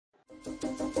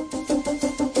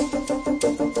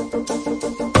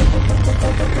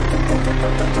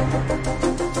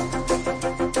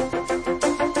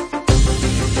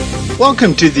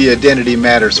Welcome to the Identity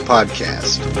Matters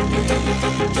podcast.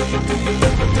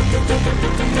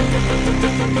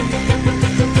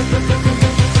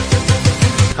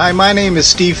 Hi, my name is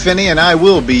Steve Finney, and I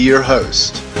will be your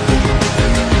host.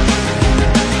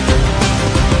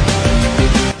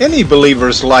 Any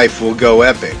believer's life will go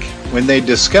epic when they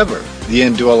discover the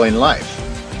indwelling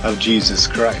life of Jesus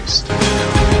Christ.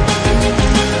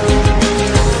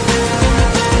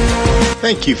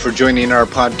 Thank you for joining our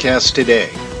podcast today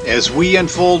as we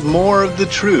unfold more of the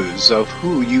truths of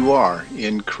who you are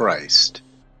in Christ.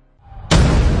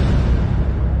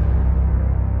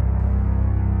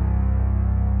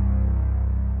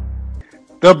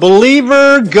 The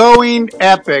believer going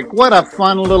epic. What a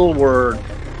fun little word.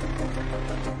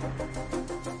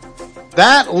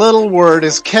 That little word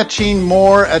is catching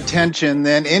more attention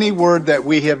than any word that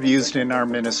we have used in our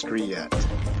ministry yet.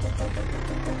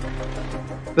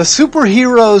 The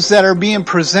superheroes that are being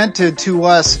presented to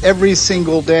us every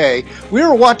single day. We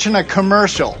were watching a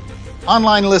commercial.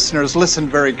 Online listeners, listen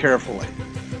very carefully.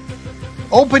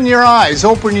 Open your eyes,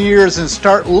 open your ears, and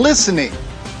start listening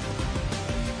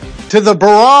to the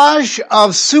barrage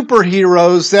of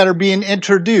superheroes that are being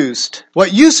introduced.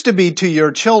 What used to be to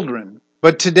your children,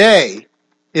 but today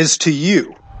is to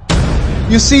you.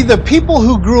 You see, the people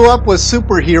who grew up with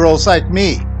superheroes like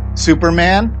me,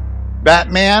 Superman,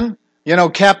 Batman,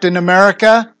 Captain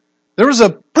America, there was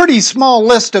a pretty small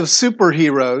list of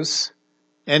superheroes,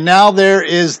 and now there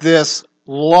is this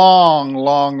long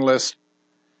list.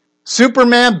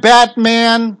 Superman,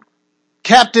 Batman,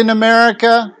 Captain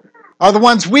America are the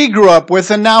ones we grew up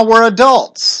with, and now we're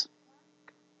adults.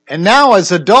 And now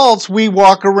as adults, we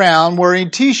walk around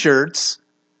wearing t-shirts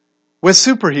with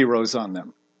superheroes on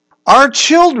them. Our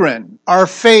children are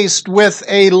faced with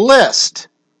a list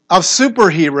of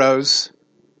superheroes.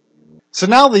 So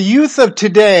now the youth of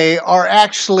today are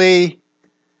actually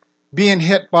being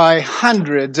hit by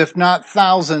hundreds, if not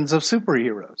thousands, of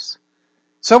superheroes.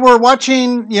 So we're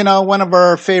watching, one of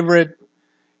our favorite,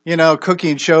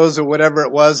 cooking shows or whatever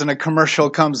it was, and a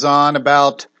commercial comes on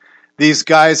about these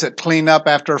guys that clean up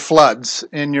after floods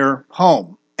in your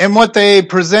home. And what they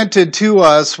presented to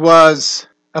us was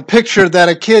a picture that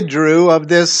a kid drew of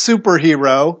this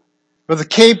superhero with a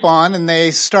cape on, and they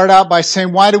start out by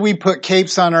saying, why do we put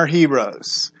capes on our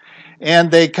heroes? And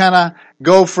they kind of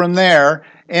go from there,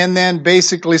 and then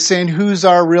basically saying, who's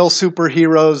our real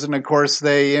superheroes? And of course,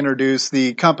 they introduce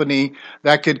the company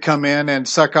that could come in and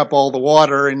suck up all the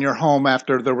water in your home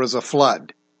after there was a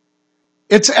flood.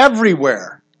 It's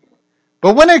everywhere.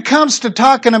 But when it comes to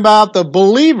talking about the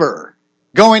believer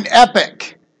going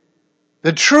epic,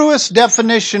 the truest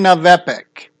definition of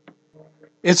epic,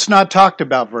 it's not talked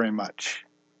about very much.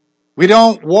 We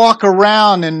don't walk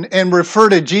around and refer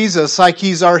to Jesus like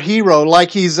he's our hero,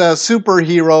 like he's a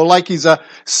superhero, like he's a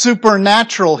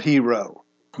supernatural hero.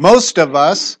 Most of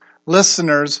us,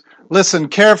 listeners, listen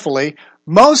carefully,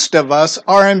 most of us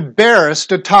are embarrassed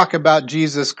to talk about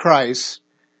Jesus Christ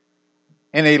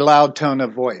in a loud tone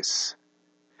of voice.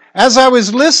 As I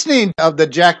was listening of the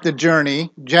Jack the Journey,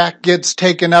 Jack gets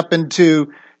taken up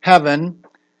into heaven,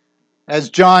 as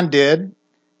John did,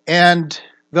 and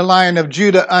the Lion of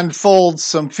Judah unfolds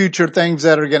some future things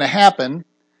that are going to happen.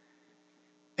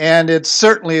 And it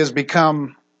certainly has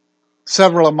become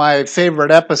several of my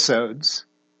favorite episodes.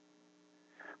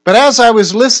 But as I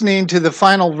was listening to the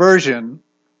final version,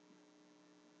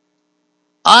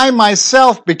 I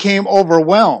myself became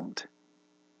overwhelmed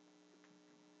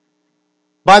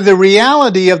by the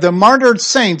reality of the martyred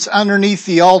saints underneath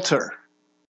the altar,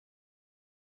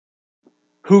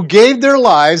 who gave their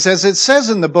lives, as it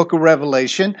says in the book of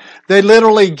Revelation, they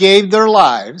literally gave their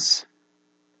lives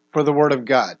for the Word of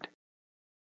God.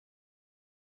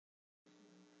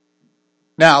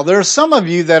 Now, there are some of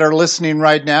you that are listening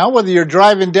right now, whether you're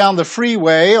driving down the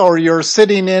freeway or you're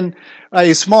sitting in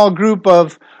a small group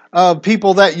of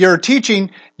people that you're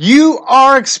teaching, you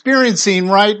are experiencing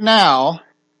right now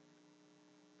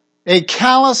a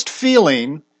calloused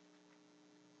feeling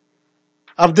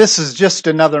of this is just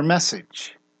another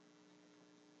message.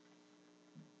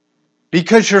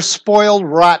 Because you're spoiled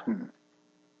rotten.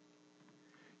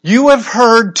 You have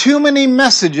heard too many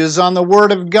messages on the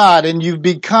Word of God and you've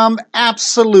become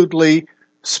absolutely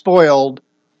spoiled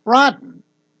rotten.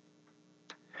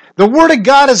 The Word of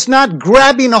God is not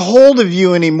grabbing a hold of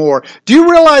you anymore. Do you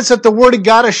realize that the Word of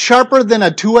God is sharper than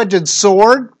a two-edged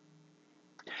sword?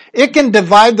 It can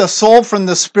divide the soul from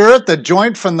the spirit, the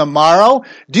joint from the marrow.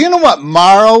 Do you know what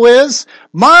marrow is?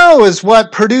 Marrow is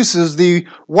what produces the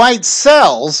white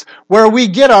cells where we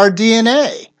get our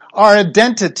DNA, our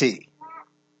identity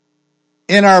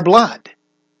in our blood.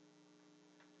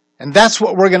 And that's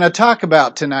what we're going to talk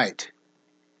about tonight,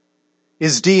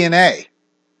 is DNA.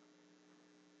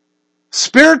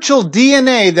 Spiritual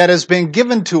DNA that has been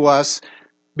given to us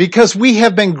because we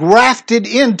have been grafted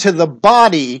into the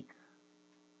body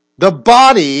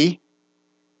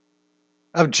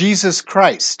of Jesus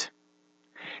Christ.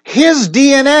 His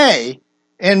DNA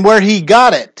and where he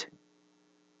got it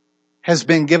has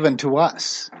been given to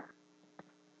us.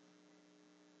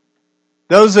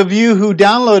 Those of you who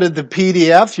downloaded the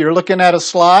PDF, you're looking at a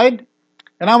slide,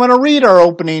 and I'm going to read our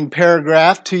opening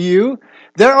paragraph to you.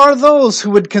 There are those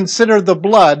who would consider the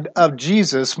blood of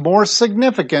Jesus more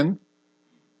significant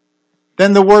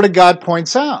than the Word of God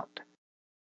points out.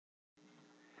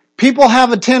 People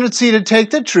have a tendency to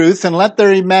take the truth and let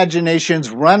their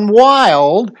imaginations run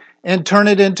wild and turn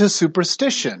it into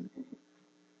superstition.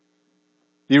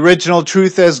 The original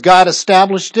truth as God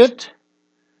established it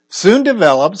soon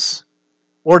develops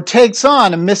or takes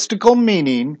on a mystical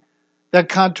meaning that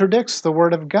contradicts the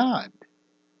Word of God.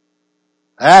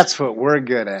 That's what we're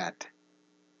good at.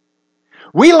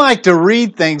 We like to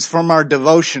read things from our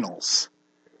devotionals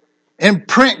and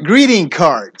print greeting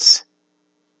cards.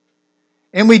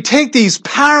 And we take these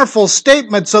powerful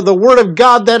statements of the Word of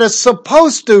God that is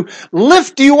supposed to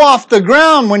lift you off the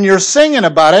ground when you're singing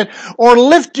about it, or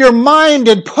lift your mind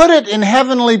and put it in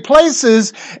heavenly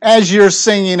places as you're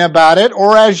singing about it,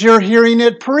 or as you're hearing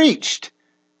it preached.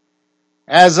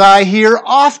 As I hear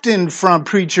often from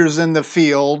preachers in the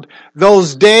field,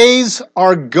 those days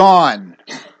are gone.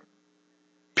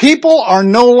 People are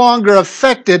no longer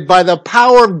affected by the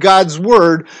power of God's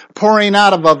Word pouring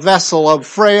out of a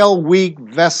frail, weak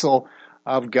vessel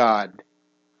of God.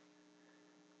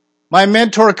 My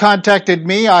mentor contacted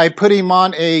me. I put him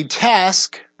on a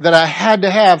task that I had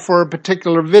to have for a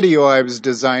particular video I was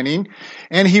designing,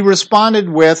 and he responded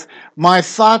with, "My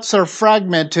thoughts are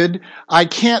fragmented. I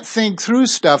can't think through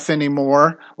stuff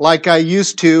anymore like I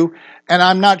used to, and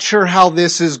I'm not sure how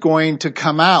this is going to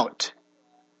come out."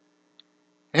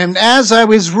 And as I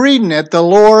was reading it, the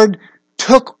Lord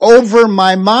took over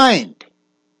my mind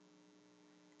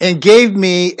and gave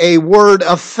me a word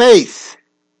of faith.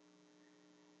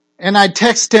 And I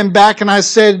texted him back and I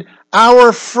said,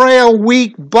 our frail,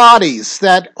 weak bodies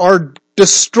that are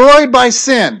destroyed by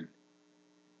sin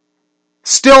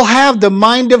still have the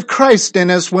mind of Christ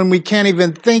in us when we can't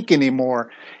even think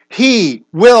anymore. He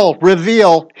will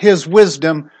reveal His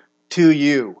wisdom to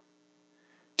you.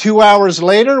 2 hours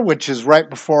later, which is right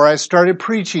before I started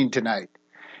preaching tonight,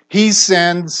 he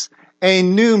sends a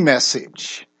new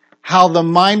message, how the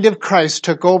mind of Christ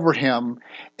took over him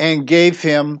and gave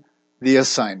him the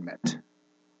assignment.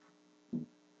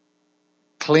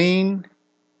 Clean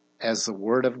as the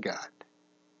Word of God.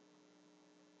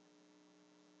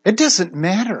 It doesn't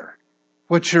matter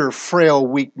what your frail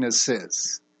weakness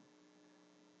is.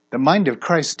 The mind of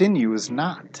Christ in you is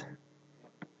not.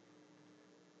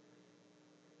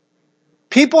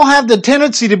 People have the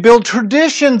tendency to build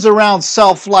traditions around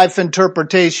self-life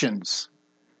interpretations,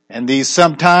 and these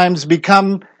sometimes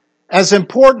become as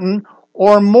important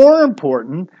or more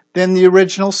important than the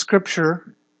original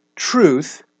Scripture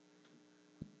truth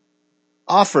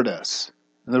offered us.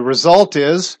 And the result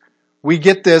is we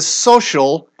get this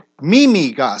social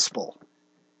meme gospel.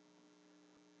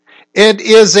 It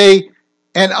is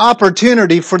an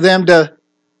opportunity for them to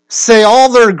say all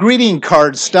their greeting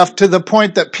card stuff to the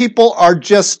point that people are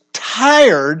just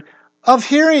tired of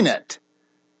hearing it.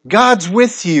 God's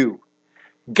with you.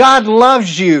 God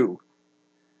loves you.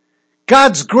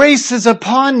 God's grace is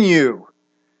upon you.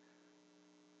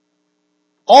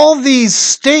 All these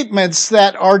statements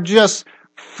that are just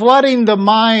flooding the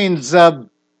minds of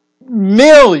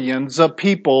millions of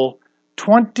people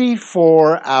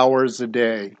 24 hours a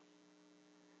day.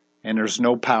 And there's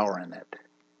no power in it.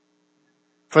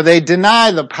 For they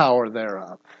deny the power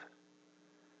thereof.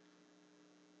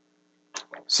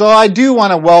 So I do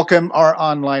want to welcome our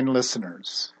online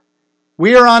listeners.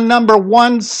 We are on number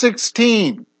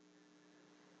 116.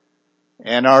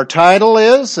 And our title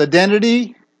is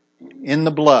Identity in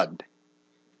the Blood.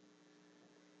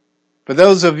 For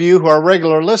those of you who are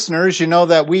regular listeners, you know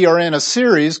that we are in a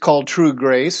series called True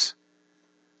Grace.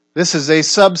 This is a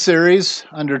sub-series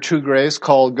under True Grace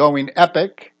called Going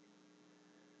Epic.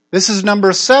 This is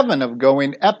number 7 of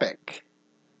Going Epic.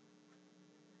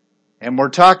 And we're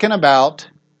talking about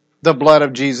the blood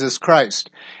of Jesus Christ.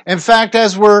 In fact,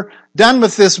 as we're done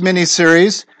with this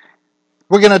mini-series,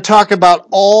 We're going to talk about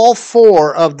all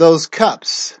 4 of those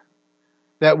cups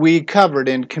that we covered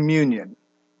in communion.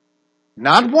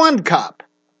 Not one cup.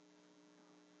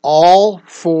 All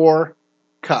 4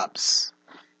 cups.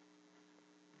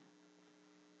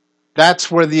 That's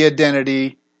where the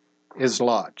identity is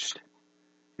lodged,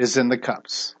 is in the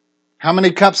cups. How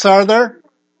many cups are there,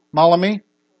 Malami?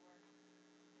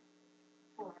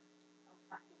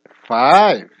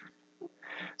 5.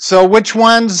 So which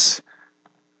one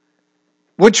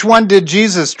did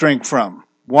Jesus drink from?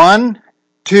 1,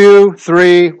 2,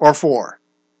 3, or 4?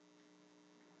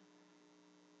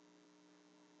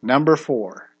 Number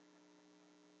 4.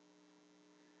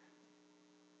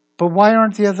 But why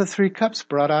aren't the other 3 cups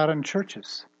brought out in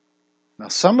churches? Now,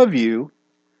 some of you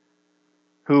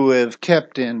who have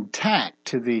kept intact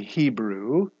to the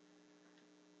Hebrew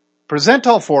present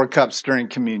all 4 cups during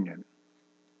communion,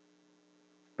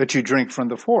 but you drink from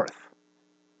the 4th.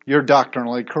 You're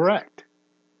doctrinally correct.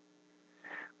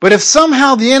 But if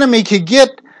somehow the enemy could get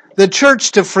the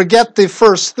church to forget the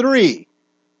first 3,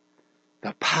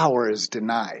 the power is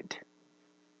denied.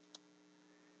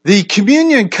 The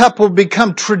communion cup will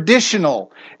become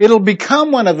traditional. It'll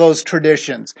become one of those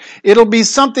traditions. It'll be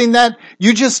something that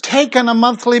you just take on a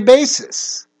monthly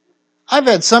basis. I've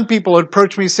had some people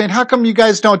approach me saying, how come you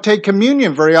guys don't take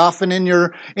communion very often in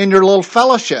your little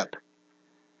fellowship?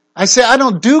 I say, I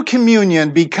don't do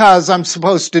communion because I'm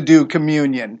supposed to do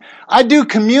communion. I do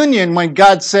communion when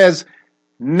God says,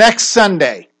 next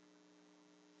Sunday.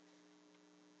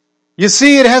 You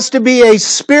see, it has to be a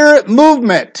spirit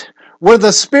movement where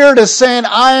the Spirit is saying,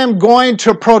 I am going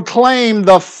to proclaim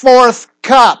the 4th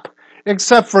cup.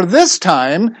 Except for this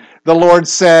time, the Lord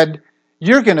said,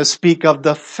 you're going to speak of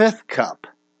the 5th cup.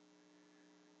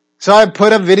 So I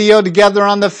put a video together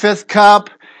on the 5th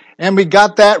cup, and we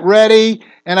got that ready,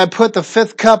 and I put the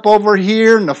 5th cup over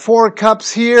here, and the 4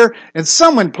 cups here, and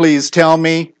someone please tell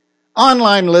me,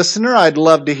 online listener, I'd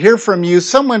love to hear from you,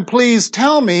 someone please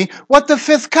tell me what the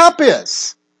 5th cup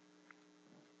is.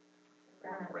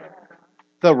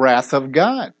 The wrath of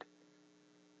God.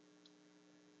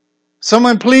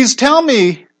 Someone please tell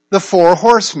me the 4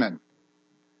 horsemen.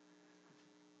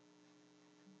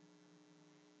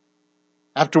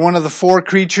 After one of the 4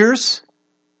 creatures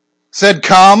said,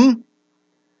 come,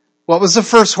 what was the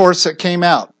first horse that came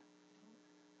out?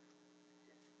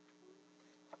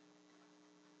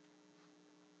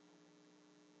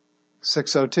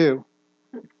 (602)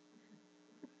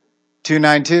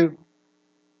 292.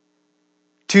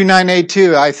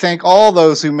 2982. I thank all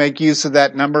those who make use of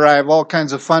that number. I have all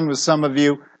kinds of fun with some of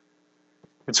you.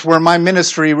 It's where my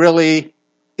ministry really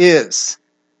is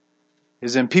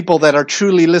in people that are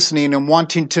truly listening and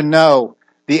wanting to know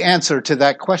the answer to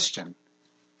that question.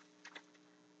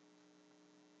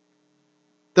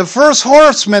 The first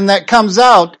horseman that comes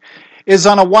out is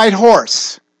on a white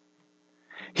horse.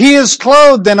 He is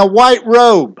clothed in a white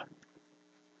robe.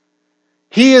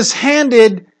 He is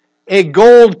handed a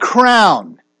gold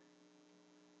crown.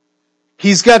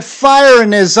 He's got fire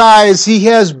in his eyes. He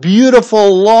has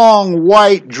beautiful, long,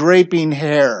 white, draping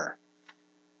hair.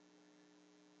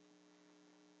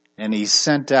 And he's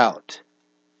sent out.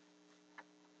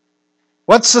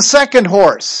 What's the second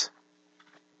horse?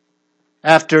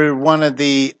 After one of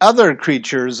the other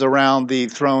creatures around the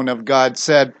throne of God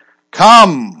said,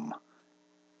 come.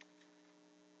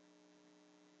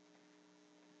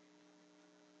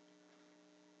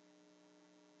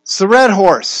 It's the red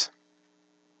horse.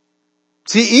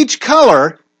 See, each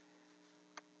color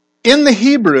in the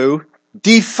Hebrew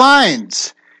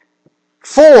defines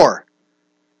 4.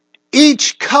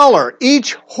 Each color,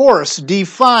 each horse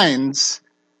defines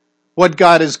what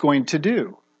God is going to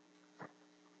do.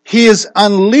 He is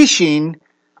unleashing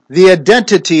the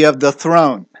identity of the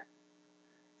throne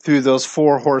through those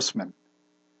 4 horsemen.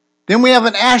 Then we have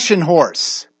an ashen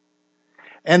horse.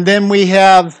 And then we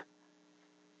have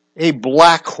a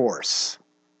black horse.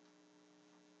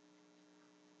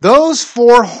 Those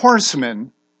 4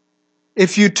 horsemen,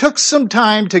 if you took some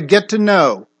time to get to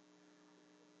know,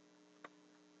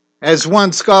 as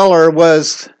one scholar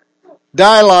was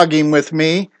dialoguing with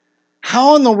me,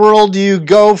 how in the world do you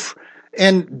go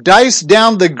and dice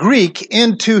down the Greek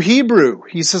into Hebrew?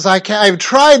 He says, I've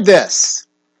tried this.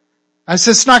 I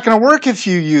said, it's not going to work if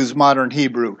you use modern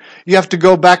Hebrew. You have to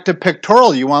go back to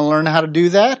pictorial. You want to learn how to do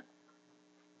that?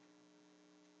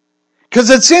 Because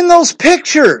it's in those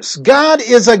pictures. God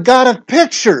is a God of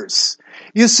pictures.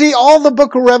 You see, all the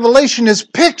book of Revelation is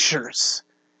pictures.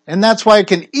 And that's why it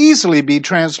can easily be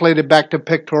translated back to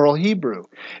pictorial Hebrew.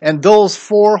 And those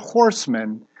 4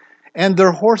 horsemen and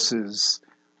their horses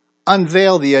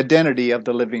unveil the identity of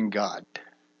the living God.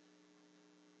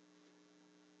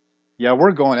 Yeah,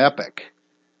 we're going epic.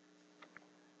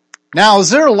 Now, is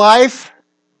there life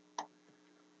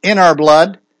in our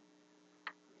blood?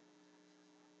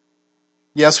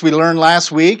 Yes, we learned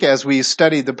last week as we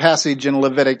studied the passage in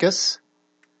Leviticus.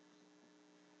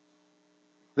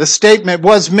 The statement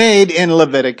was made in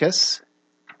Leviticus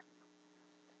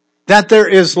that there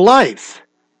is life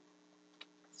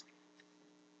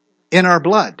in our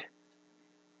blood.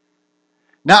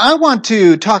 Now, I want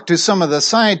to talk to some of the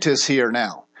scientists here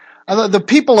now. The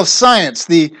people of science,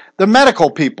 the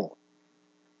medical people.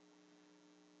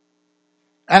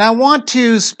 And I want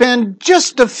to spend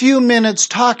just a few minutes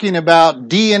talking about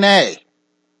DNA.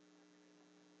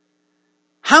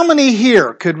 How many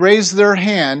here could raise their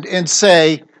hand and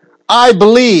say, I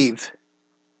believe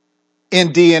in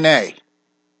DNA?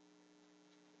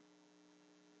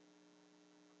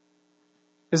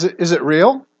 Is it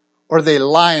real? Or are they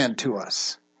lying to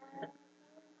us?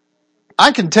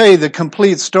 I can tell you the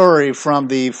complete story from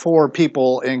the 4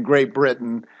 people in Great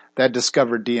Britain that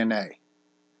discovered DNA.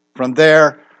 From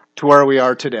there to where we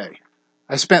are today.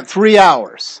 I spent 3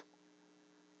 hours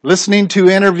listening to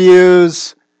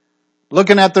interviews,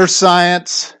 looking at their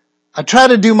science. I try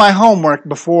to do my homework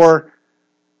before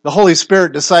the Holy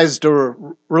Spirit decides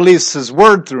to release His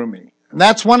Word through me. And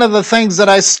that's one of the things that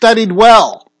I studied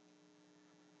well.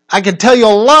 I could tell you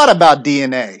a lot about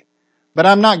DNA, but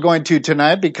I'm not going to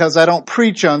tonight because I don't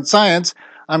preach on science.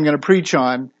 I'm going to preach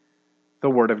on the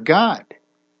Word of God.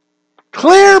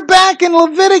 Clear back in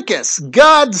Leviticus,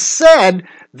 God said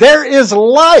there is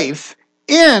life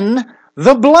in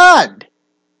the blood.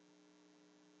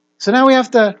 So now we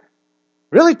have to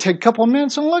really take a couple of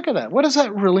minutes and look at that. What does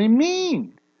that really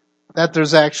mean? That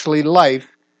there's actually life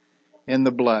in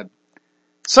the blood.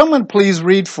 Someone please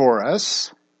read for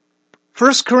us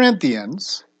 1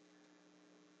 Corinthians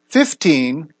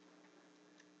 15,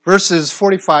 verses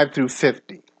 45 through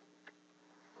 50.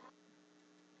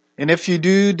 And if you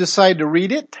do decide to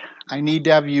read it, I need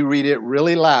to have you read it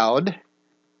really loud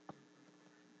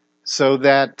so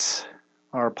that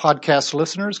our podcast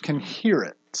listeners can hear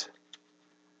it.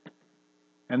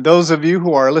 And those of you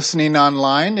who are listening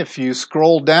online, if you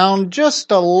scroll down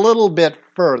just a little bit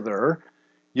further,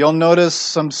 you'll notice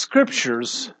some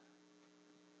scriptures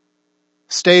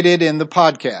stated in the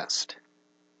podcast.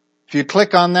 If you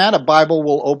click on that, a Bible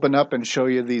will open up and show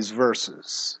you these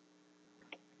verses.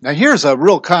 Now here's a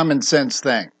real common sense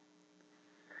thing.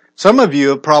 Some of you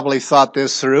have probably thought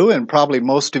this through, and probably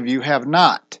most of you have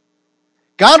not.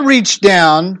 God reached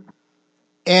down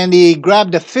and He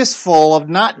grabbed a fistful of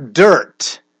not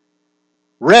dirt,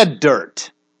 red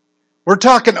dirt. We're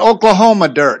talking Oklahoma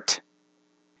dirt.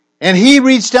 And He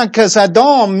reached down because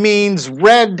Adam means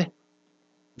red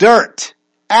dirt.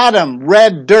 Adam,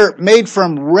 red dirt, made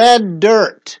from red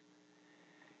dirt.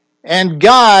 And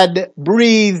God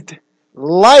breathed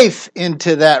life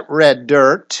into that red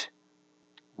dirt.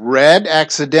 Red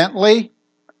accidentally?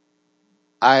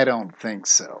 I don't think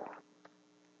so.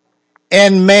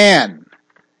 And man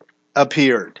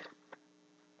appeared.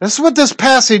 That's what this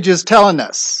passage is telling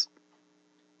us.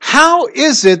 How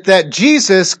is it that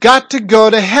Jesus got to go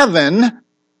to heaven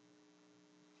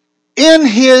in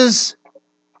His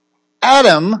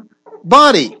Adam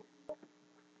body?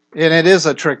 And it is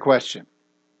a trick question.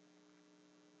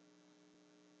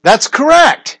 That's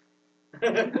correct.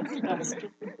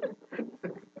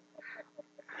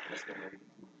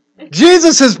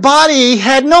 Jesus' body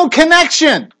had no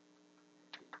connection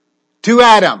to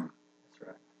Adam.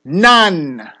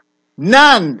 None.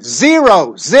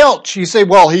 Zero. Zilch. You say,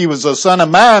 well, He was the Son of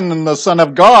Man and the Son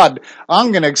of God.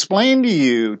 I'm going to explain to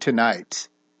you tonight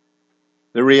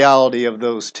the reality of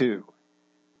those two.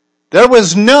 There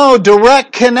was no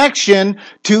direct connection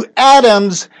to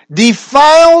Adam's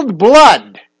defiled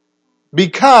blood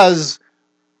because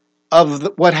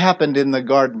of what happened in the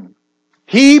garden.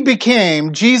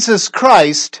 Jesus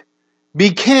Christ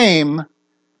became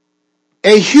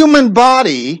a human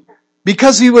body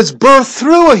because He was birthed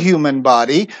through a human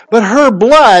body, but her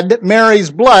blood,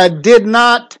 Mary's blood, did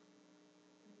not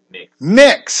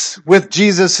mix with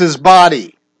Jesus'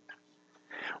 body.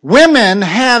 Women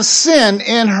have sin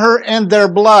in their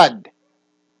blood.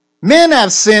 Men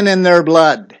have sin in their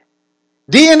blood.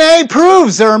 DNA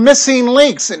proves there are missing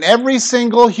links in every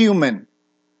single human.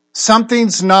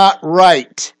 Something's not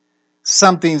right.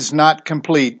 Something's not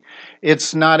complete.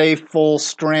 It's not a full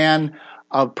strand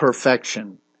of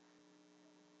perfection.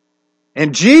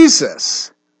 And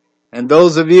Jesus, and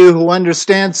those of you who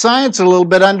understand science a little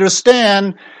bit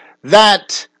understand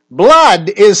that blood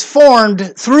is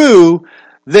formed through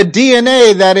the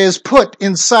DNA that is put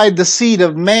inside the seed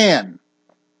of man.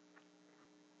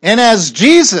 And as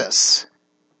Jesus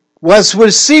was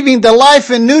receiving the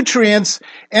life and nutrients,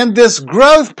 and this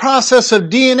growth process of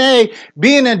DNA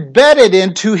being embedded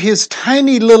into his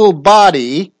tiny little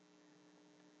body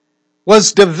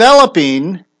was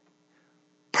developing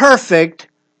perfect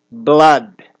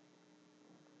blood.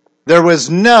 There was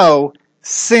no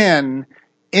sin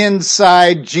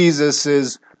inside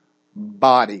Jesus'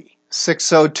 body.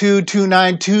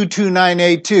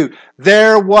 602-292-2982.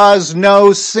 There was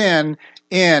no sin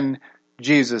in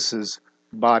Jesus'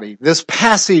 body. This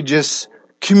passage is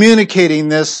communicating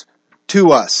this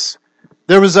to us.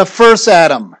 There was a first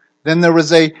Adam, then there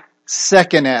was a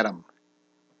second Adam.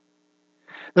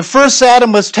 The first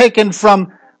Adam was taken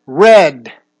from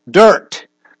red dirt.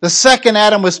 The second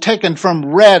Adam was taken from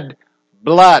red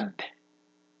blood.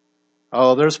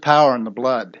 Oh, there's power in the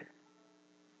blood.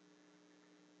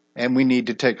 And we need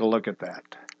to take a look at that.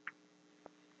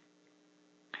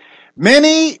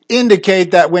 Many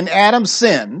indicate that when Adam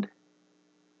sinned,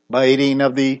 by eating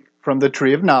from the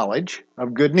tree of knowledge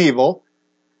of good and evil,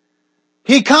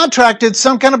 he contracted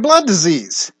some kind of blood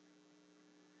disease.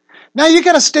 Now you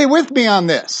got to stay with me on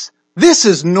this. This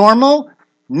is normal,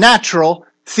 natural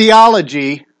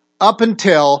theology up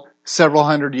until several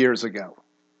hundred years ago.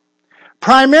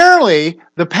 Primarily,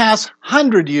 the past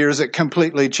 100 years it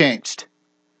completely changed.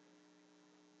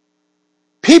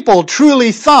 People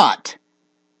truly thought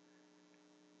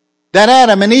that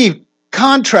Adam and Eve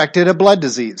contracted a blood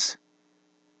disease.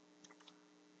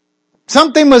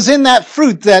 Something was in that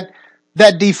fruit that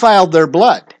defiled their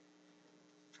blood.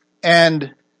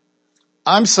 And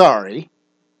I'm sorry,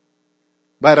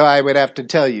 but I would have to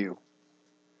tell you,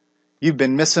 you've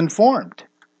been misinformed.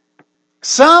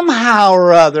 Somehow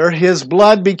or other, his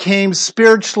blood became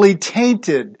spiritually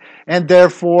tainted, and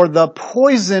therefore the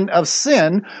poison of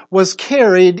sin was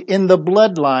carried in the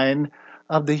bloodline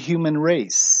of the human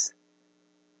race.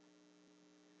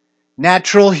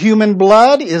 Natural human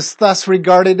blood is thus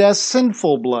regarded as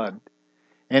sinful blood.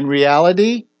 In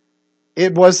reality,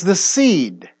 it was the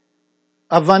seed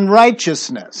of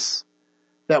unrighteousness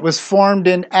that was formed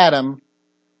in Adam,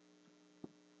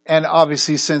 and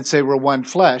obviously since they were one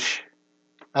flesh,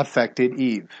 affected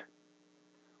Eve.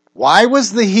 Why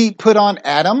was the heat put on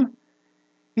Adam?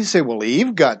 You say, well,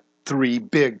 Eve got 3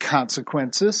 big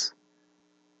consequences.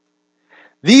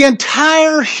 The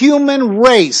entire human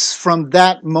race from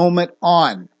that moment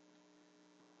on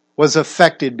was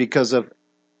affected because of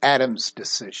Adam's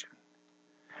decision.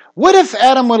 What if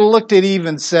Adam would have looked at Eve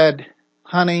and said,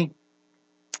 honey,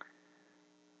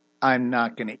 I'm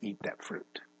not going to eat that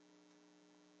fruit?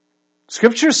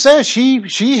 Scripture says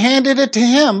she handed it to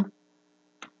him.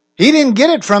 He didn't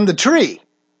get it from the tree.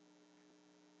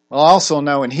 We'll also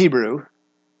know in Hebrew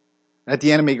that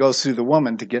the enemy goes through the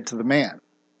woman to get to the man.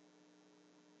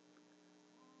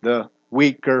 The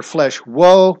weaker flesh.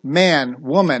 Woe, man,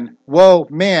 woman. Woe,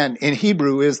 man in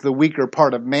Hebrew is the weaker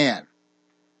part of man.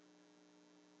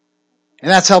 And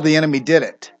that's how the enemy did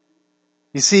it.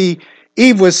 You see,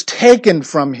 Eve was taken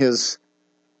from his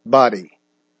body.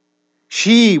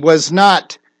 She was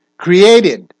not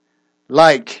created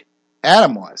like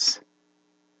Adam was.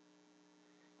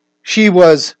 She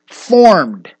was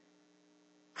formed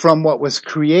from what was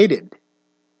created.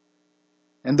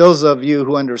 And those of you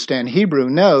who understand Hebrew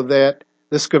know that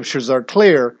the scriptures are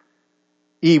clear.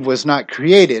 Eve was not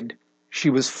created. She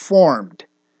was formed.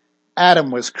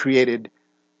 Adam was created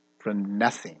from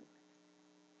nothing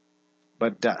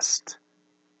but dust.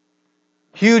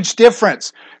 Huge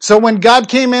difference. So when God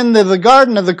came into the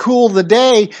garden of the cool of the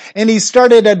day and he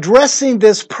started addressing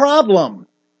this problem,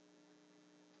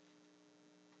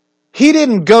 he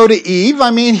didn't go to Eve.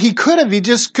 I mean, he could have. He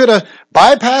just could have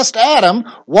bypassed Adam,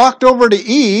 walked over to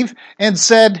Eve and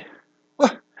said,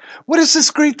 what is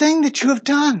this great thing that you have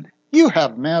done? You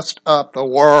have messed up the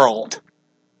world.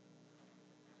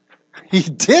 He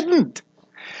didn't.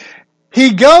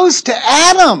 He goes to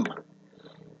Adam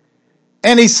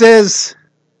and he says,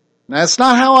 that's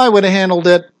not how I would have handled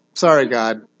it. Sorry,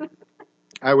 God.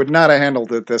 I would not have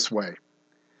handled it this way.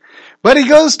 But he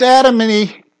goes to Adam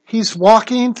and he's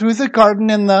walking through the garden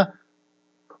in the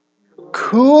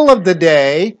cool of the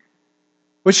day,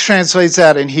 which translates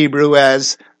out in Hebrew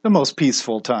as the most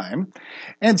peaceful time.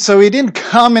 And so he didn't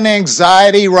come in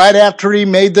anxiety right after he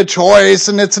made the choice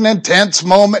and it's an intense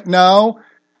moment. No.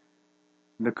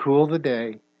 In the cool of the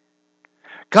day,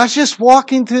 God's just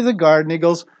walking through the garden. He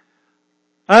goes,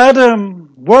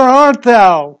 Adam, where art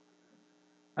thou?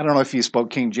 I don't know if he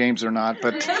spoke King James or not,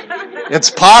 but it's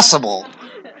possible.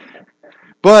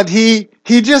 But he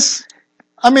just,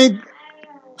 I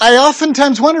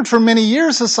oftentimes wondered for many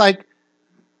years, it's like,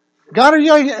 God,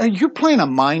 are you playing a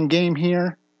mind game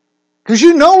here? Because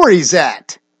you know where he's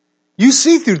at. You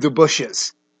see through the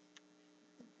bushes.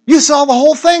 You saw the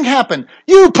whole thing happen.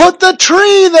 You put the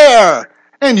tree there,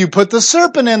 and you put the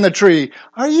serpent in the tree.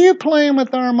 Are you playing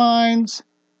with our minds?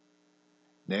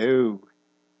 No.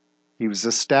 He was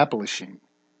establishing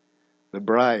the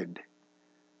bride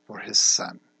for his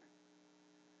son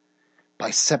by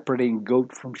separating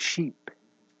goat from sheep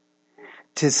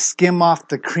to skim off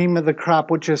the cream of the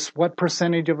crop, which is what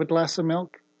percentage of a glass of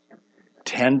milk?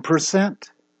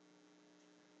 10%.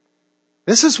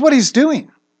 This is what he's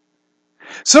doing.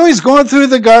 So he's going through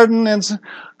the garden and says,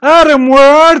 Adam,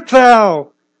 where art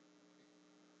thou?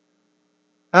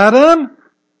 Adam?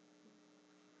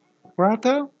 Where art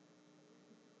thou?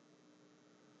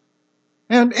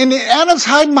 And Adam's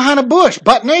hiding behind a bush,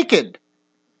 butt naked.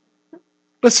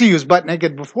 But see, he was butt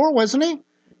naked before, wasn't he?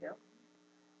 Yep.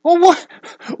 Well,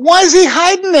 why is he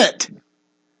hiding it?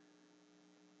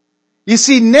 You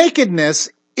see,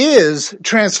 nakedness is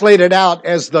translated out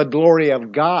as the glory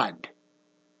of God.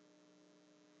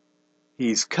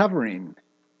 He's covering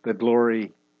the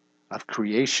glory of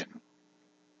creation.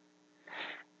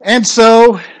 And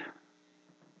so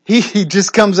he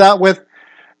just comes out with,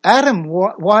 Adam,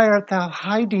 why art thou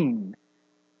hiding?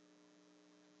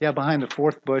 Yeah, behind the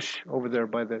fourth bush over there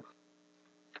by the...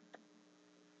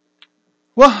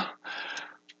 Well,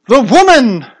 the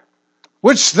woman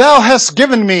which thou hast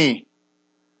given me,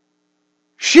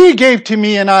 she gave to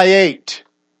me and I ate.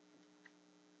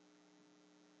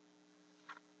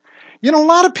 You know, a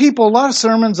lot of people, a lot of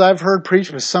sermons I've heard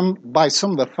preached by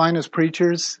some of the finest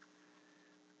preachers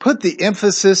put the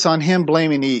emphasis on him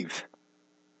blaming Eve.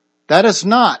 That is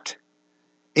not,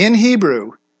 in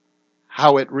Hebrew,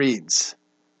 how it reads.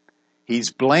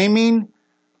 He's blaming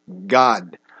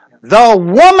God. The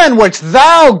woman which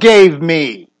thou gave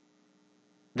me.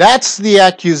 That's the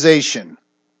accusation,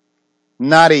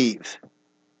 not Eve.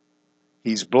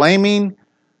 He's blaming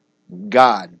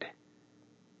God.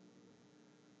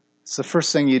 It's the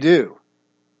first thing you do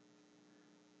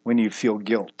when you feel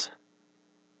guilt.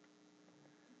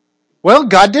 Well,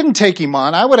 God didn't take him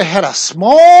on. I would have had a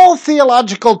small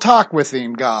theological talk with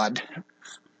him, God.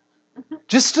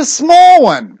 Just a small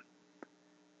one.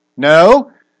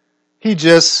 No, he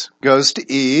just goes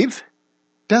to Eve,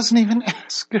 doesn't even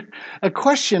ask a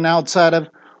question outside of,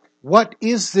 what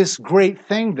is this great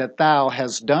thing that thou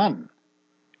hast done,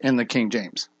 in the King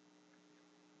James?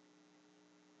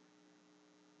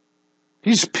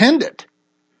 He's pinned it.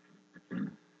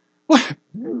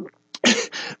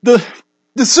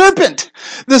 The serpent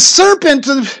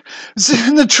is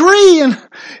in the tree, and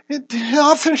it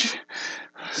offers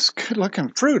it's good looking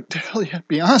fruit, to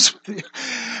be honest with you.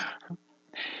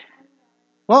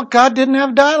 Well, God didn't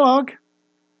have dialogue.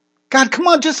 God, come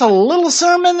on, just a little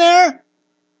sermon there.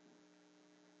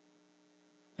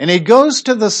 And he goes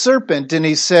to the serpent and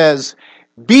he says,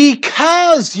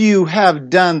 because you have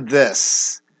done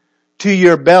this, to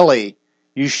your belly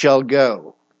you shall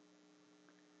go.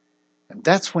 And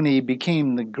that's when he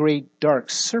became the great dark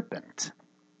serpent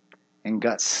and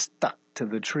got stuck to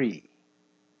the tree.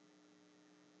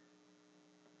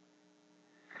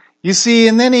 You see,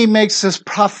 and then he makes this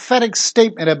prophetic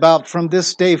statement about, from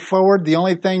this day forward, the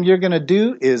only thing you're going to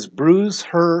do is bruise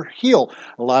her heel.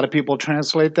 A lot of people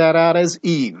translate that out as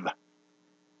Eve.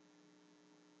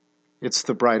 It's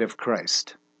the bride of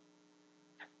Christ.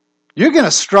 You're going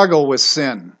to struggle with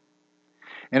sin.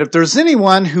 And if there's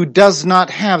anyone who does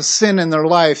not have sin in their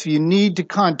life, you need to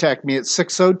contact me at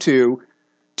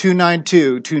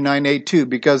 602-292-2982,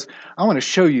 because I want to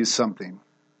show you something.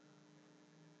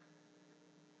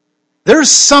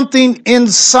 There's something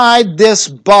inside this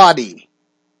body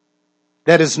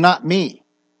that is not me.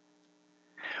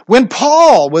 When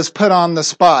Paul was put on the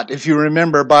spot, if you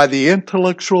remember, by the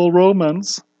intellectual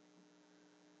Romans,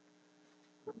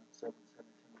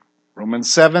 Romans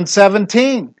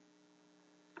 7:17,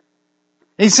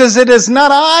 he says, it is not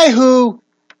I who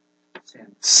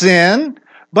sin,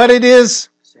 but it is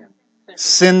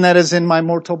sin that is in my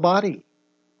mortal body.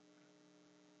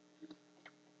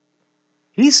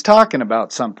 He's talking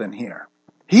about something here.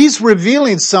 He's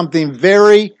revealing something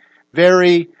very,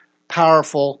 very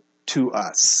powerful to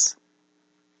us.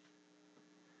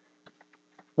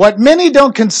 What many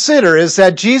don't consider is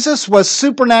that Jesus was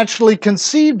supernaturally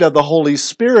conceived of the Holy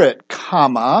Spirit,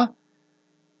 comma.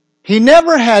 He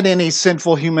never had any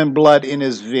sinful human blood in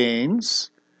his veins.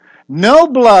 No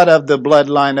blood of the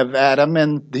bloodline of Adam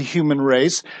and the human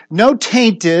race. No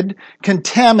tainted,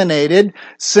 contaminated,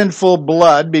 sinful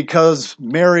blood, because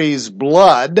Mary's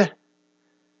blood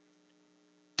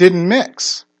didn't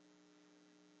mix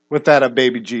with that of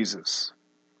baby Jesus.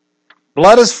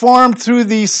 Blood is formed through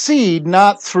the seed,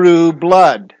 not through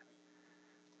blood.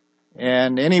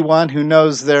 And anyone who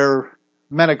knows their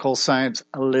medical science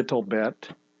a little bit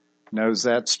knows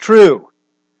that's true.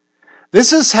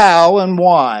 This is how and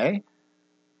why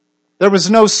there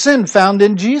was no sin found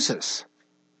in Jesus.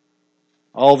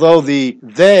 Although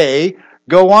they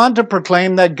go on to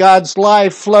proclaim that God's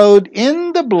life flowed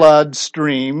in the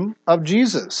bloodstream of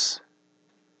Jesus.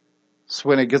 That's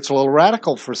when it gets a little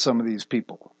radical for some of these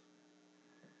people.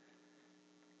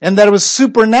 And that it was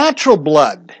supernatural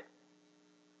blood.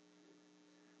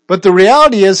 But the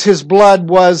reality is his blood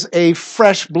was a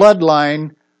fresh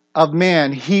bloodline of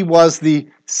man. He was the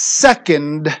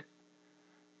second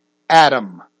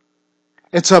Adam.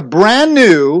 It's a brand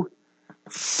new,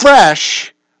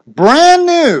 fresh, brand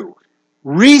new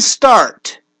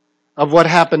restart of what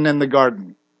happened in the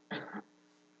garden.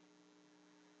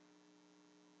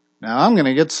 Now I'm going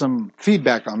to get some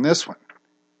feedback on this one.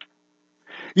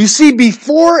 You see,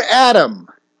 before Adam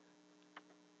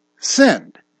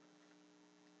sinned,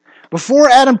 before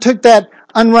Adam took that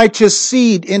unrighteous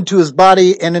seed into his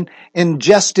body and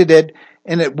ingested it,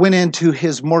 and it went into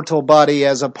his mortal body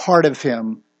as a part of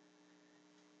him,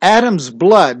 Adam's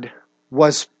blood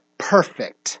was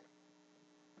perfect.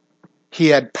 He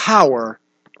had power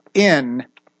in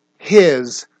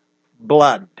his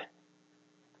blood.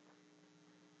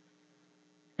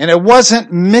 And it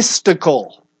wasn't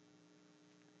mystical.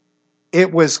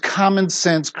 It was common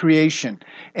sense creation.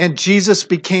 And Jesus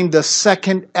became the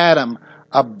second Adam,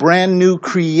 a brand new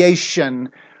creation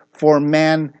for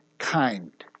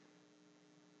mankind.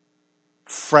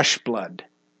 Fresh blood.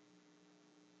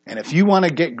 And if you want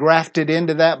to get grafted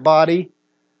into that body,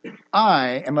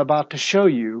 I am about to show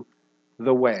you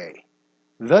the way,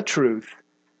 the truth,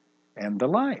 and the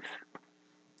life.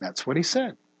 That's what he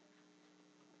said.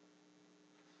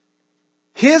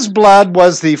 His blood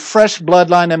was the fresh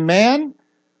bloodline of man,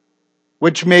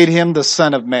 which made him the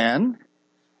Son of Man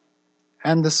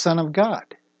and the Son of God.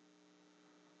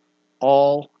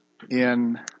 All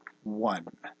in one.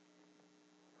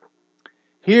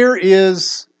 Here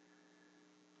is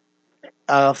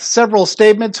several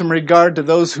statements in regard to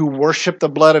those who worship the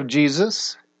blood of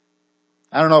Jesus.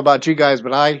 I don't know about you guys,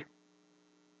 but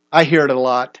I hear it a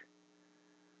lot.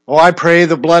 Oh, I pray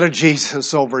the blood of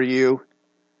Jesus over you.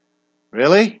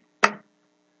 Really?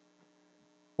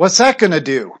 What's that going to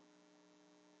do?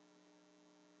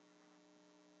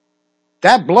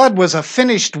 That blood was a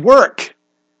finished work.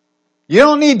 You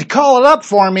don't need to call it up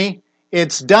for me.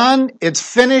 It's done, it's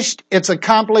finished, it's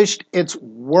accomplished, it's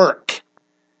work.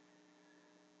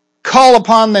 Call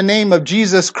upon the name of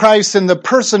Jesus Christ and the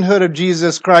personhood of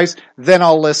Jesus Christ, then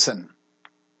I'll listen.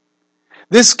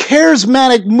 This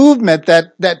charismatic movement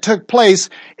that took place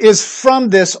is from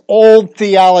this old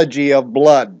theology of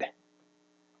blood.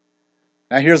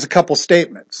 Now here's a couple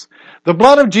statements. The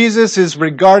blood of Jesus is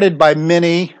regarded by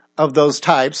many of those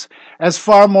types as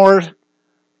far more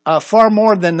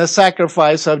than the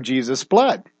sacrifice of Jesus'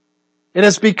 blood. It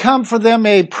has become for them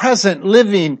a present,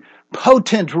 living,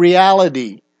 potent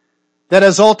reality that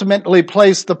has ultimately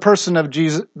replaced the person of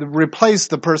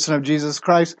Jesus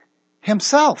Christ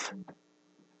himself.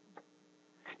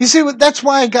 You see, that's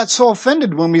why I got so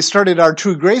offended when we started our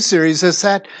True Grace series, is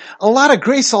that a lot of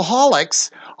graceaholics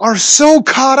are so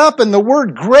caught up in the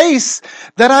word grace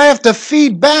that I have to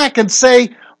feed back and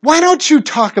say, why don't you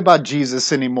talk about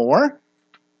Jesus anymore?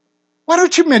 Why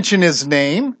don't you mention his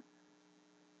name?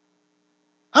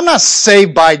 I'm not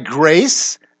saved by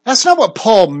grace. That's not what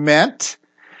Paul meant.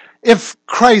 If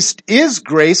Christ is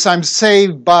grace, I'm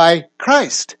saved by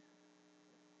Christ.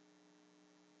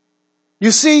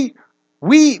 You see,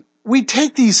 we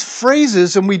take these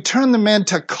phrases and we turn them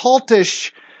into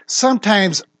cultish,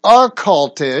 sometimes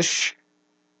occultish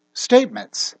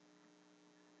statements.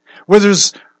 Where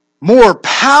there's more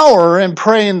power in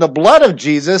praying the blood of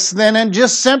Jesus than in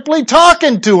just simply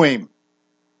talking to him.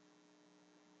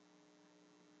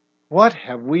 What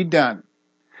have we done?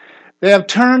 They have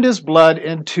turned his blood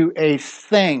into a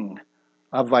thing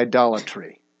of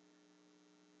idolatry.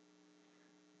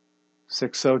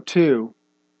 602,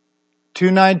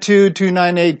 292,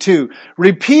 2982.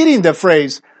 Repeating the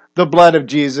phrase, the blood of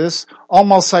Jesus,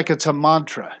 almost like it's a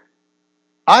mantra.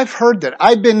 I've heard that.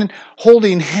 I've been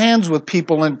holding hands with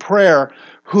people in prayer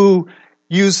who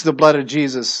use the blood of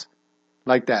Jesus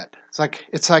like that.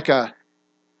 It's like a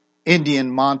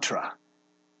Indian mantra.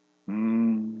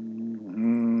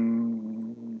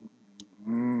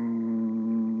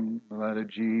 Blood of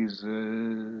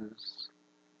Jesus.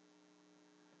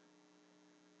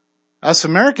 Us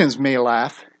Americans may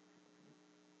laugh,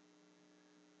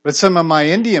 but some of my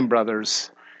Indian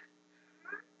brothers,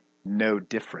 no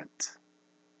different.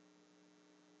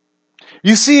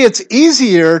 You see, it's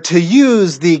easier to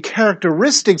use the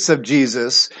characteristics of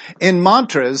Jesus in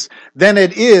mantras than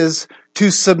it is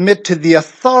to submit to the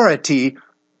authority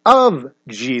of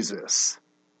Jesus.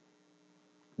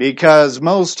 Because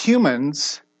most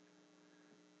humans,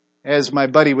 as my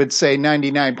buddy would say,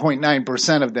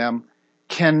 99.9% of them,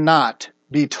 cannot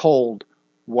be told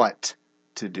what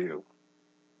to do.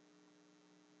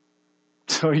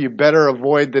 So you better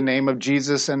avoid the name of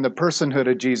Jesus and the personhood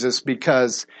of Jesus,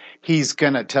 because he's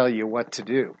going to tell you what to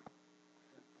do.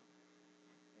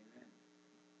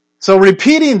 So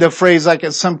repeating the phrase like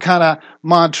it's some kind of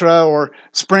mantra or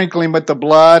sprinkling with the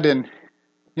blood. And,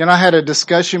 I had a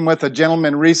discussion with a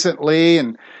gentleman recently,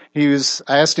 and I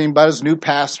asked him about his new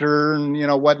pastor and,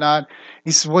 whatnot.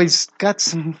 He said, well, he's got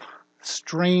some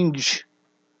strange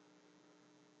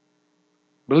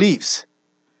beliefs.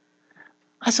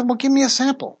 I said, well, give me a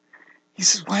sample. He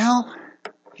says, well,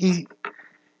 he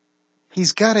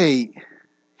took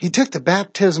the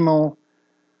baptismal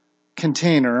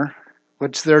container,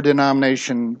 which their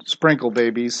denomination sprinkle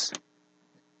babies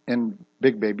and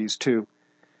big babies too,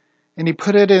 and he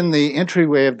put it in the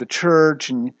entryway of the church,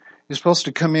 and you're supposed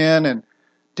to come in and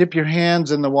dip your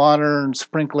hands in the water and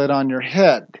sprinkle it on your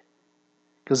head,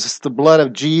 because it's the blood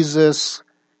of Jesus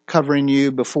covering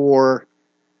you before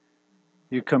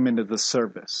you come into the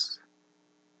service.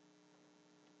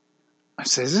 I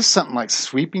said, is this something like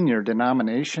sweeping your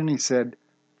denomination? He said,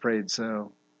 afraid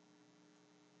so.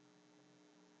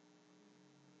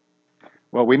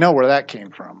 Well, we know where that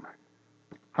came from.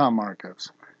 Huh,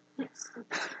 Marcos? Yes.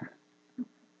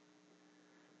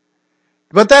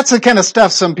 But that's the kind of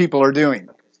stuff some people are doing.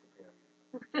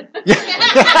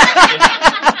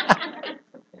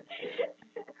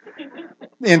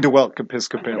 Indwelt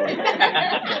Episcopalian.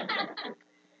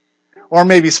 Or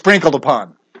maybe sprinkled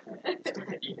upon.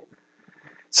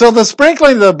 So the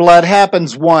sprinkling of the blood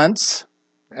happens once,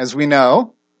 as we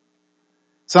know.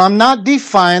 So I'm not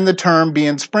defying the term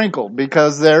being sprinkled,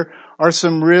 because there are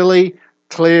some really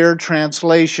clear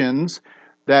translations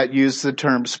that use the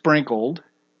term sprinkled.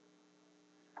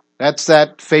 That's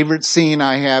that favorite scene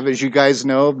I have, as you guys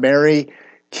know, of Mary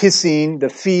kissing the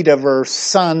feet of her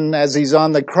son as he's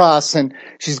on the cross, and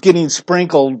she's getting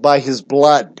sprinkled by his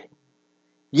blood.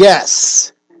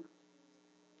 Yes,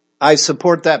 I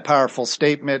support that powerful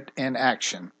statement and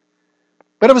action.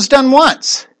 But it was done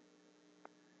once.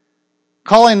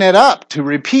 Calling it up to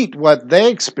repeat what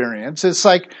they experience, it's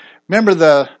like, remember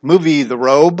the movie The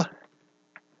Robe?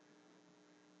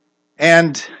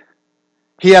 And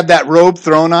he had that robe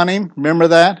thrown on him, remember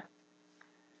that?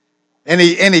 And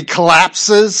he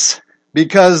collapses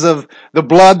because of the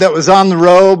blood that was on the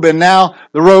robe, and now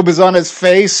the robe is on his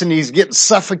face, and he's getting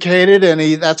suffocated, and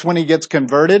that's when he gets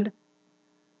converted.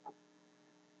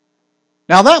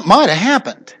 Now that might have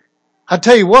happened. I'll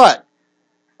tell you what,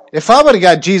 if I would have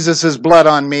got Jesus' blood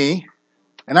on me,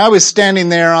 and I was standing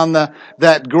there on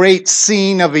that great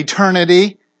scene of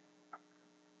eternity,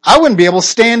 I wouldn't be able to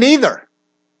stand either.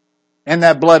 And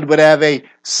that blood would have a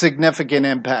significant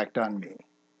impact on me.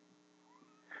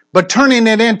 But turning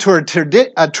it into a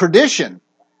tradition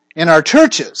in our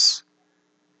churches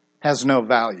has no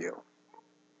value.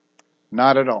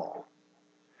 Not at all.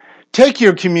 Take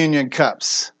your communion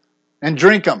cups and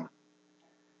drink them.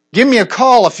 Give me a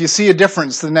call if you see a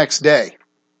difference the next day.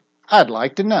 I'd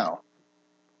like to know.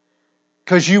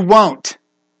 Because you won't.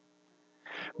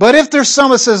 But if there's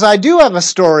someone who says, I do have a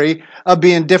story of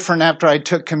being different after I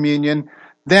took communion,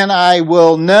 then I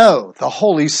will know the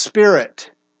Holy Spirit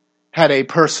had a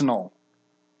personal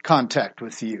contact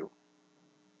with you.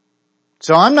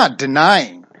 So I'm not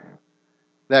denying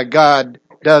that God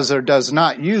does or does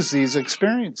not use these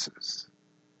experiences.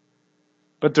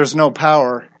 But there's no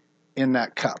power in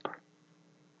that cup.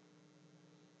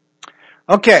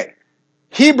 Okay,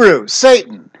 Hebrew,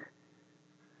 Satan.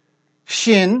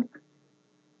 Shin,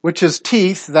 which is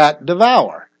teeth that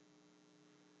devour.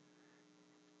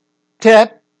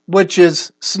 Tet, which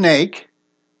is snake.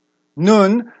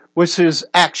 Nun, which is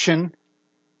action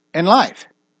and life.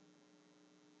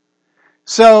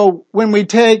 So when we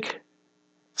take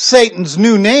Satan's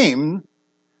new name,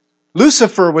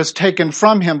 Lucifer was taken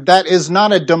from him. That is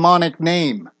not a demonic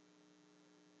name.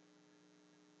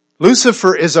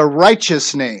 Lucifer is a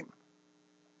righteous name.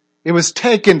 It was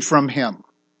taken from him.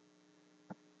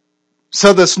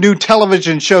 So this new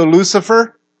television show,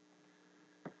 Lucifer,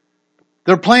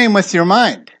 they're playing with your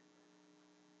mind.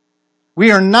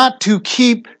 We are not to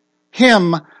keep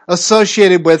him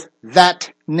associated with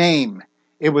that name.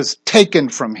 It was taken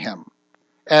from him.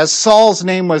 As Saul's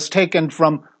name was taken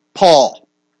from Paul.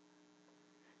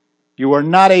 You are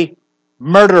not a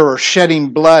murderer shedding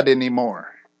blood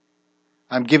anymore.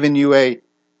 I'm giving you a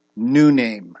new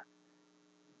name.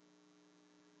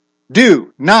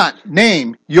 Do not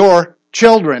name your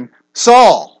children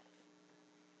Saul.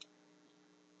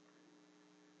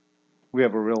 We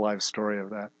have a real life story of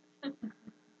that.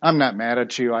 I'm not mad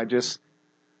at you. I'd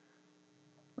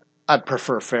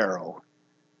prefer Pharaoh.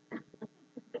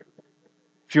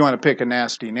 If you want to pick a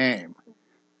nasty name.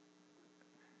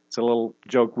 It's a little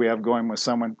joke we have going with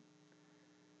someone.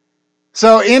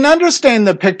 So in understanding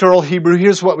the pictorial Hebrew,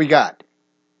 here's what we got.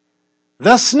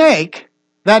 The snake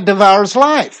that devours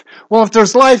life. Well, if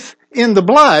there's life in the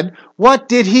blood, what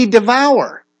did he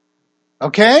devour?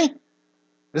 Okay?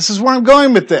 This is where I'm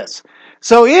going with this.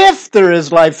 So if there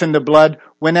is life in the blood,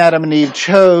 when Adam and Eve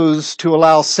chose to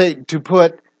allow Satan to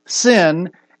put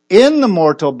sin in the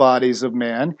mortal bodies of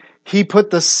man, he put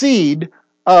the seed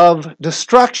of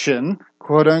destruction,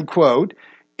 quote unquote,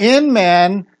 in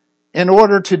man in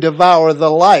order to devour the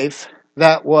life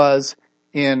that was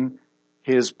in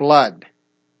his blood.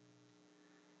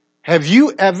 Have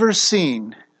you ever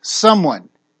seen someone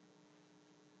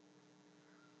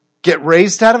get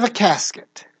raised out of a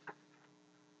casket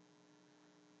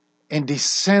and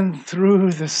descend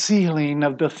through the ceiling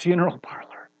of the funeral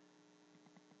parlor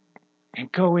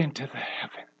and go into the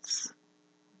heavens?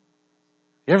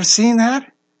 You ever seen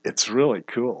that? It's really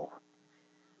cool.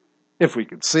 If we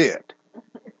could see it.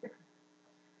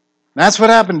 That's what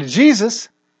happened to Jesus.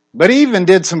 But he even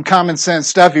did some common sense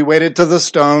stuff. He waited till the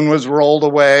stone was rolled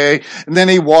away, and then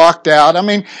he walked out. I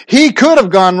mean, he could have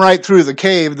gone right through the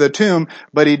cave, the tomb,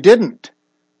 but he didn't.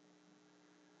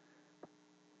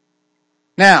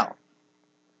 Now,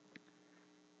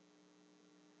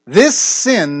 this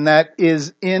sin that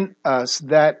is in us,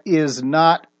 that is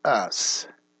not us,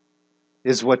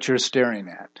 is what you're staring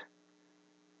at.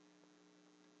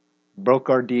 Broke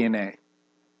our DNA.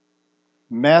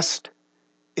 Messed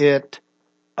it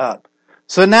up.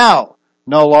 So now,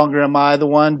 no longer am I the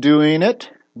one doing it,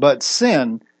 but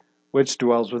sin, which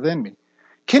dwells within me.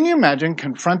 Can you imagine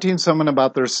confronting someone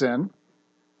about their sin,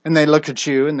 and they look at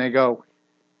you and they go,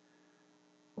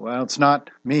 well, it's not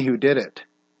me who did it.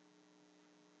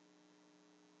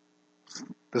 It's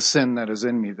the sin that is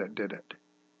in me that did it.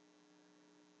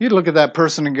 You'd look at that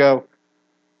person and go,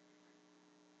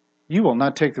 you will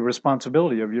not take the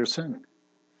responsibility of your sin.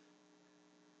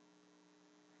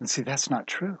 And see, that's not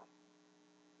true.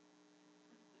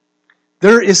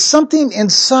 There is something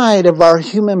inside of our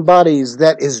human bodies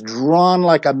that is drawn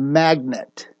like a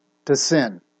magnet to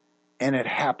sin. And it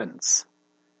happens.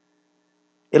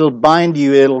 It'll bind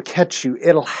you, it'll catch you,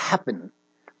 it'll happen.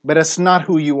 But it's not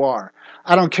who you are.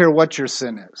 I don't care what your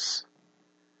sin is.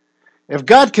 If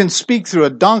God can speak through a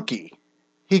donkey,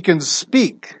 he can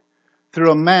speak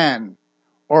through a man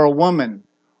or a woman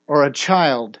or a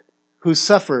child who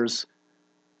suffers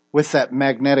with that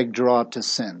magnetic draw to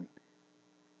sin.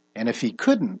 And if he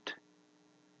couldn't,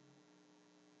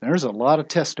 there's a lot of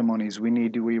testimonies we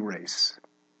need to erase.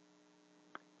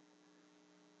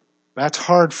 That's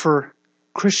hard for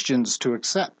Christians to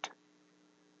accept.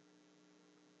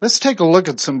 Let's take a look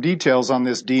at some details on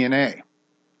this DNA.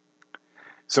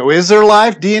 So is there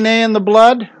life, DNA in the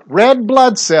blood? Red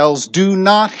blood cells do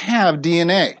not have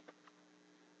DNA.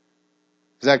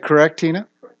 Is that correct, Tina?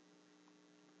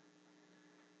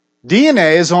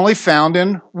 DNA is only found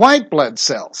in white blood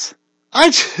cells.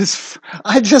 I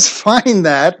just find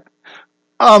that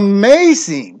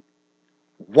amazing.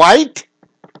 White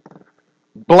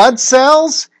blood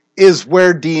cells is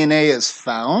where DNA is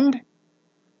found.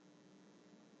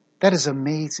 That is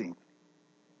amazing.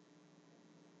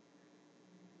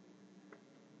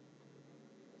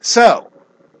 So,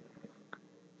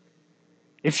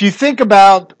 if you think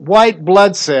about white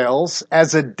blood cells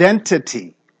as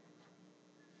identity,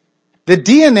 the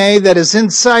DNA that is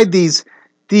inside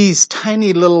these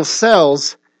tiny little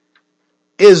cells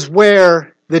is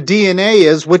where the DNA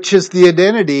is, which is the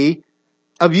identity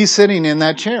of you sitting in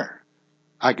that chair.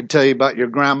 I can tell you about your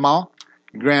grandma,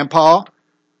 your grandpa,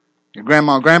 your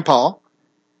grandma, grandpa,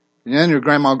 and then your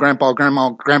grandma, grandpa,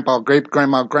 great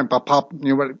grandma, grandpa, pop.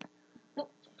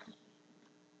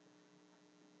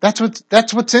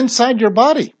 That's what's inside your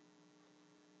body.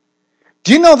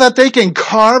 Do you know that they can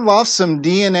carve off some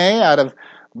DNA out of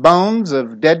bones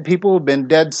of dead people who've been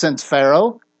dead since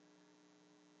Pharaoh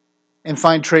and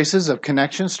find traces of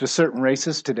connections to certain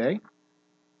races today?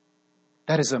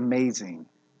 That is amazing.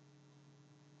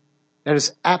 That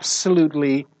is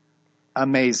absolutely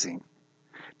amazing.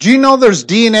 Do you know there's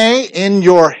DNA in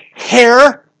your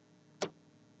hair?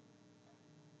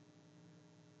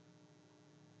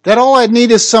 That all I need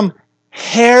is some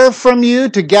hair from you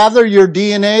to gather your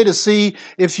DNA to see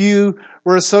if you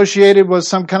were associated with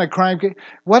some kind of crime.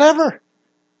 Whatever.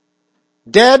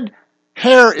 Dead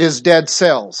hair is dead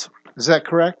cells. Is that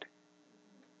correct?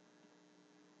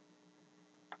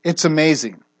 It's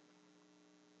amazing.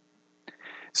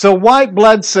 So white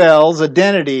blood cells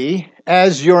identity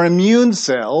as your immune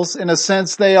cells, in a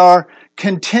sense, they are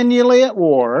continually at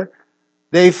war.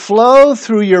 They flow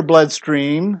through your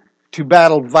bloodstream to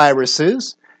battle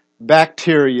viruses,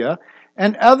 bacteria,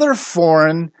 and other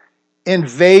foreign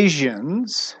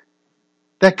invasions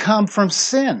that come from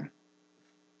sin.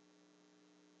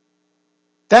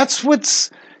 That's what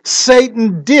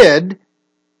Satan did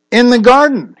in the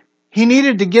garden. He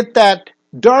needed to get that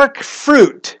dark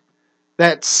fruit,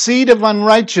 that seed of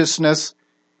unrighteousness,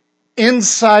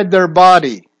 inside their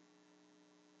body.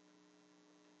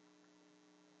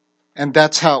 And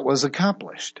that's how it was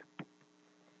accomplished.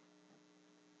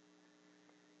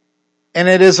 And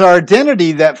it is our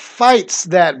identity that fights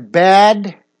that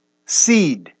bad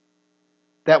seed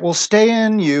that will stay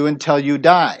in you until you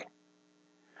die.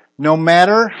 No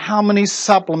matter how many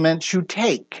supplements you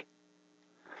take,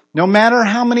 no matter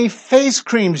how many face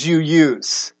creams you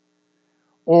use,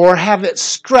 or have it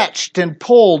stretched and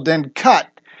pulled and cut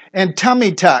and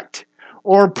tummy tucked,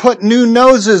 or put new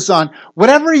noses on,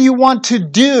 whatever you want to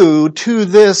do to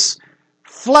this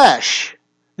flesh,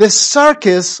 this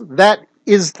circus that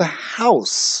is the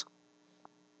house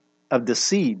of the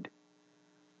seed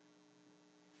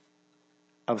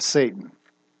of Satan.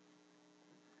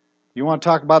 You want to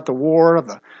talk about the war of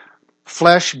the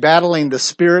flesh battling the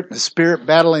spirit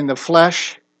battling the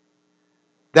flesh?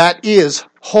 That is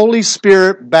Holy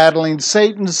Spirit battling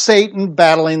Satan, Satan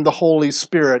battling the Holy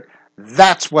Spirit.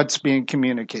 That's what's being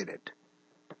communicated.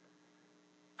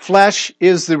 Flesh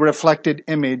is the reflected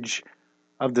image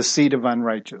of the seed of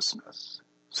unrighteousness.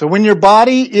 So when your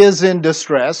body is in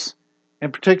distress,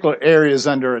 in particular areas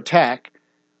under attack,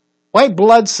 white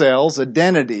blood cells,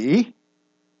 identity,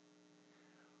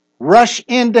 rush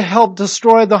in to help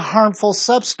destroy the harmful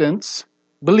substance,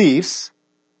 beliefs,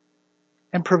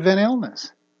 and prevent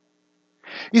illness.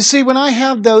 You see, when I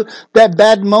have that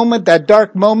bad moment, that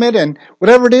dark moment, and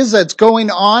whatever it is that's going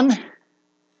on,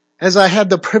 as I had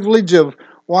the privilege of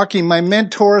walking my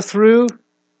mentor through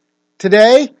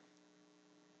today,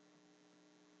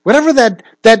 whatever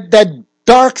that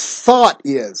dark thought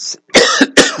is,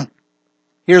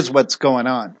 here's what's going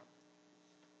on.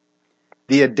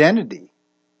 The identity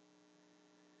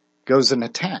goes and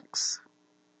attacks.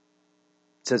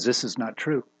 It says, this is not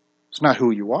true. It's not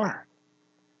who you are.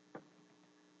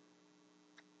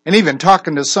 And even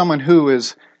talking to someone who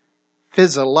is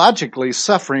physiologically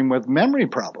suffering with memory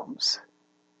problems,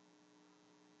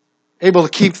 able to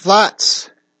keep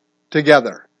thoughts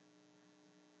together,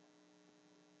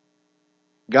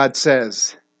 God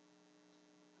says,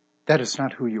 that is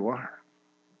not who you are.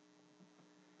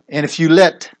 And if you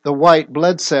let the white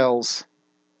blood cells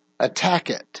attack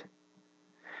it,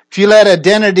 if you let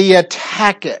identity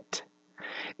attack it,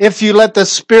 if you let the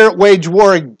Spirit wage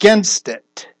war against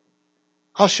it,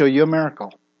 I'll show you a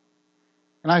miracle.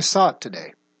 And I saw it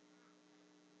today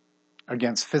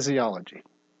against physiology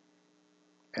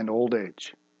and old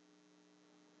age.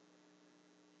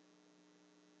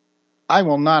 I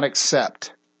will not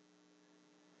accept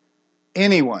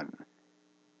anyone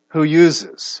who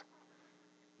uses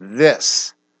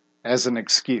this as an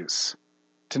excuse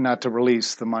not to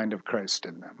release the mind of Christ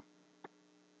in them.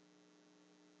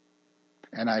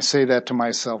 And I say that to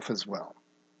myself as well.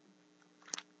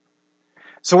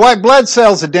 So white blood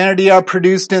cells, identity, are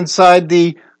produced inside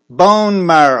the bone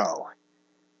marrow.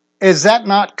 Is that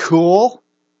not cool?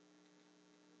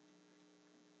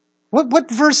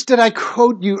 What verse did I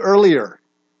quote you earlier?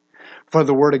 For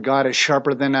the word of God is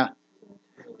sharper than a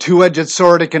two-edged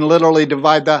sword. It can literally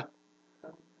divide the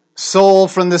soul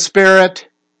from the spirit,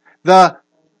 the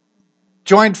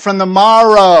joint from the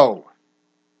marrow,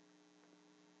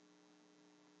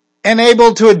 and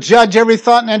able to judge every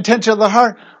thought and intention of the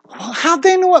heart. Well, how'd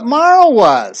they know what marrow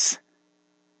was?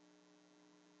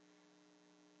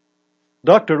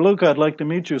 Dr. Luke, I'd like to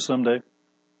meet you someday.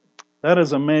 That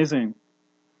is amazing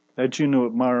that you knew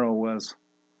what marrow was.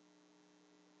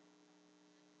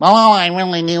 Well, all I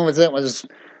really knew was it was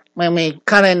when we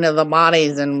cut into the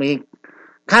bodies and we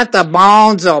cut the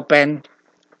bones open.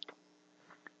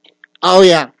 Oh,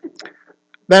 yeah.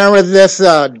 There was this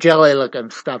jelly-looking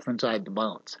stuff inside the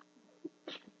bones.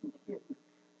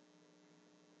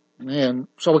 And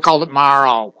so we called it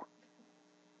marrow.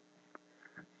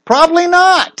 Probably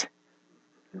not.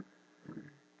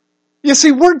 You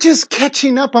see, we're just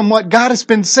catching up on what God has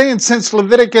been saying since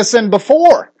Leviticus and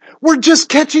before. We're just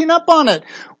catching up on it.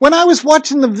 When I was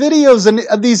watching the videos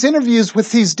and these interviews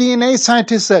with these DNA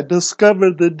scientists that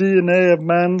discovered the DNA of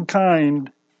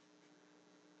mankind,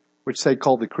 which they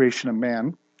called the creation of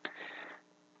man.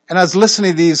 And I was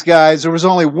listening to these guys. There was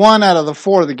only one out of the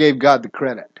four that gave God the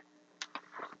credit.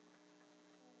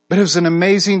 But it was an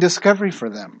amazing discovery for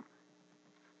them.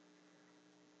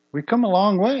 We've come a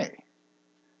long way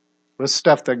with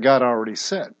stuff that God already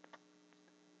said.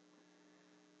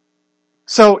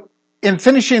 So, in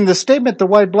finishing the statement, the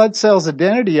white blood cells'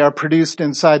 identity are produced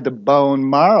inside the bone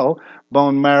marrow.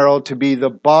 Bone marrow, to be the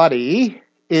body,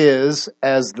 is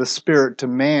as the spirit to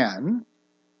man.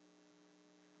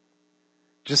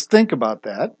 Just think about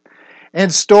that.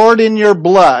 And stored in your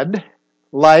blood,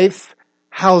 life,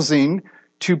 housing,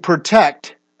 to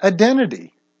protect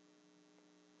identity.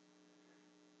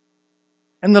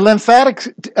 And the lymphatic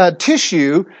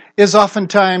tissue is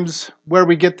oftentimes where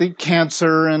we get the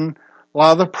cancer and a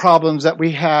lot of the problems that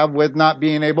we have with not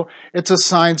being able. It's a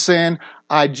sign saying,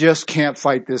 I just can't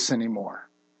fight this anymore.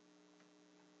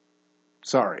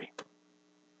 Sorry.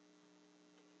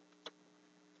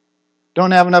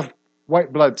 Don't have enough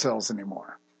white blood cells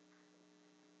anymore.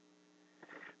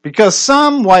 Because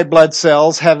some white blood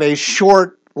cells have a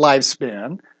short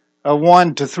lifespan of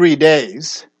 1 to 3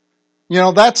 days. You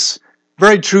know, that's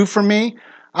very true for me.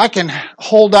 I can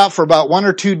hold out for about 1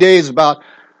 or 2 days about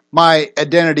my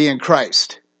identity in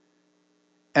Christ.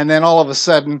 And then all of a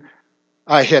sudden,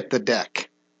 I hit the deck.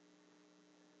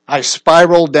 I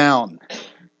spiral down.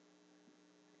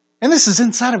 And this is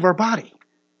inside of our body.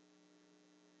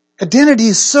 Identity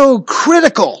is so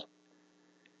critical.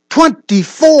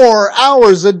 24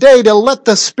 hours a day to let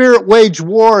the Spirit wage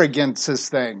war against this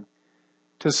thing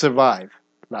to survive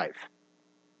life.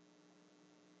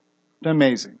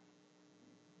 Amazing.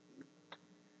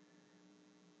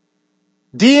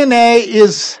 DNA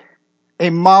is a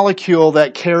molecule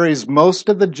that carries most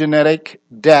of the genetic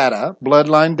data,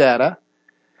 bloodline data,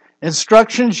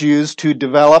 instructions used to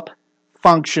develop,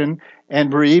 function,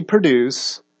 and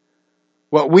reproduce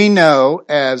what we know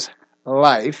as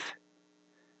life,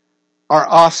 our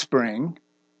offspring,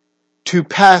 to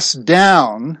pass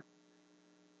down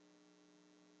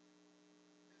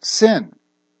sin.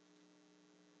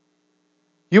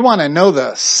 You want to know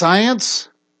the science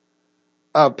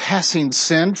of passing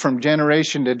sin from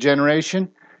generation to generation?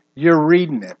 You're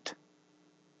reading it.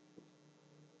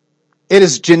 It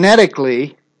is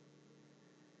genetically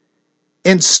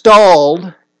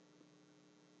installed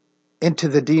into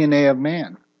the DNA of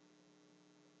man.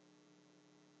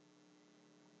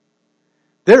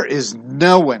 There is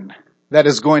no one that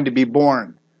is going to be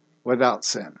born without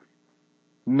sin.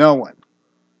 No one.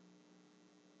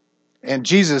 And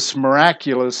Jesus'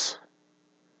 miraculous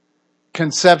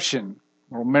conception,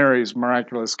 or Mary's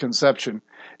miraculous conception,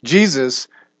 Jesus,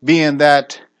 being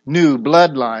that new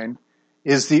bloodline,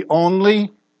 is the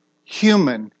only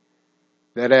human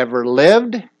that ever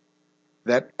lived,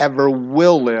 that ever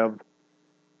will live,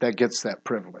 that gets that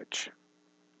privilege.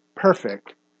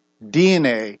 Perfect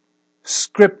DNA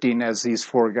scripting, as these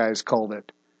four guys called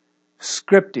it.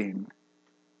 Scripting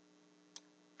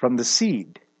from the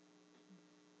seed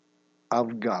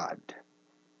of God.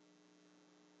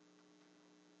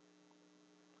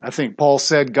 I think Paul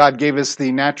said God gave us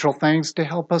the natural things to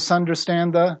help us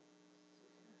understand the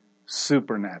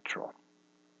supernatural.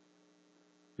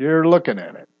 You're looking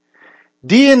at it.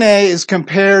 DNA is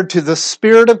compared to the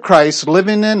Spirit of Christ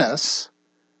living in us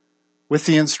with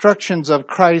the instructions of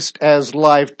Christ as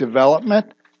life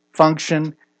development,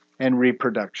 function, and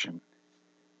reproduction.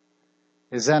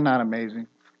 Is that not amazing?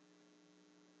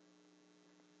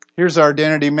 Here's our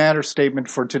Identity Matters statement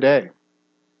for today.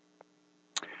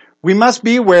 We must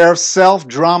be aware of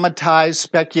self-dramatized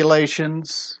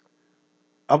speculations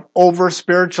of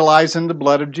over-spiritualizing the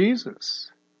blood of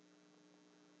Jesus.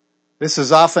 This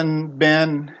has often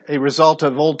been a result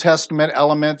of Old Testament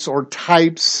elements or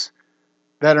types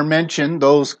that are mentioned,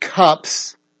 those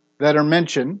cups that are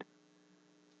mentioned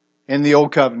in the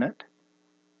Old Covenant.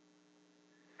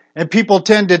 And people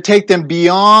tend to take them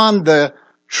beyond the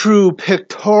true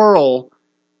pictorial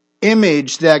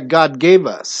image that God gave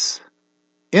us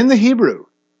in the Hebrew.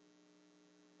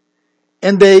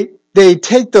 And they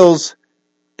take those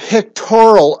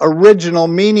pictorial original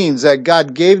meanings that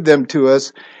God gave them to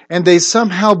us, and they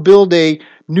somehow build a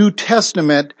New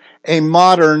Testament, a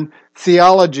modern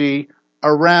theology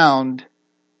around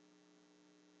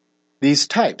these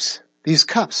types, these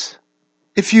cups.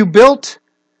 If you built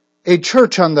a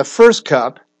church on the first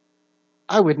cup,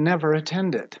 I would never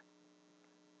attend it.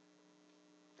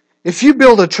 If you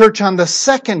build a church on the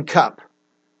second cup,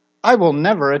 I will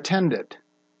never attend it.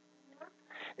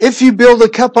 If you build a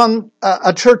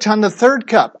church on the third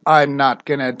cup, I'm not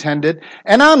going to attend it.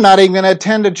 And I'm not even going to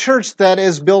attend a church that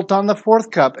is built on the fourth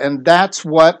cup. And that's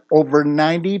what over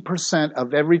 90%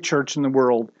 of every church in the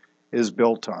world is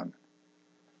built on.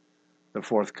 The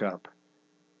fourth cup.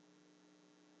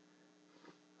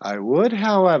 I would,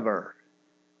 however,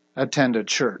 attend a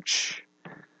church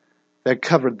that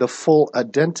covered the full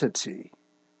identity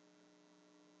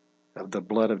of the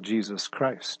blood of Jesus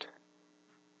Christ.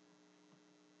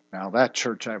 Now that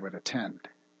church I would attend.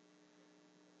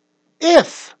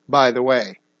 If, by the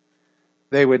way,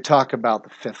 they would talk about the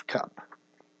fifth cup.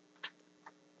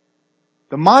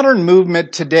 The modern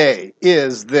movement today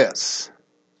is this.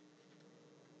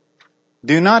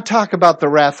 Do not talk about the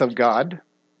wrath of God.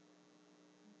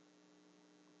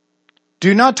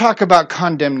 Do not talk about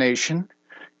condemnation.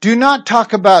 Do not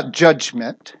talk about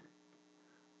judgment.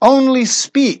 Only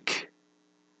speak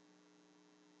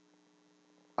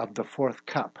of the fourth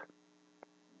cup.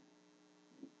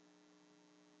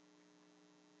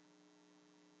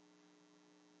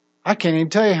 I can't even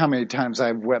tell you how many times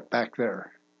I've wept back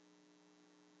there.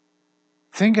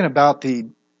 Thinking about the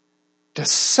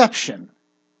deception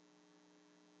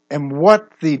and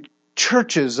what the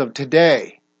churches of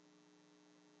today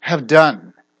have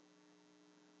done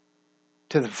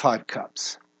to the five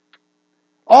cups.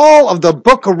 All of the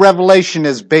book of Revelation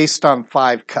is based on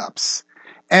five cups.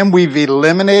 And we've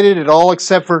eliminated it all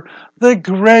except for the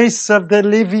grace of the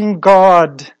living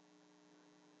God.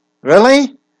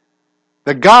 Really?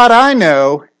 The God I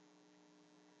know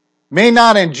may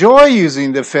not enjoy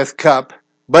using the fifth cup,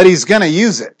 but he's going to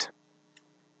use it.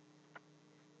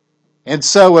 And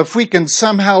so if we can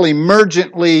somehow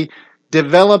emergently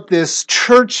develop this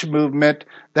church movement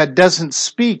that doesn't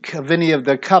speak of any of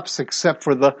the cups except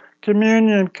for the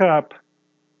communion cup.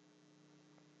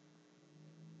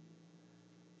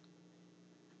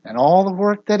 And all the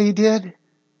work that he did.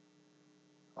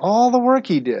 All the work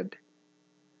he did.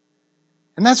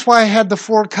 And that's why I had the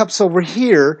four cups over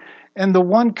here and the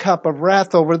one cup of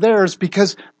wrath over there, is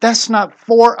because that's not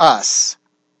for us.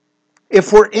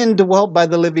 If we're indwelt by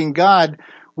the living God,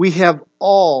 we have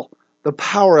all the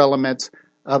power elements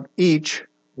of each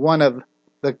one of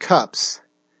the cups.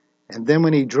 And then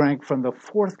when he drank from the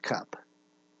fourth cup,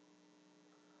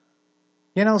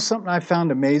 you know something I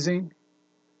found amazing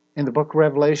in the book of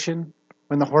Revelation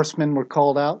when the horsemen were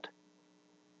called out?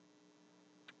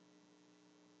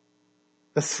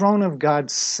 The throne of God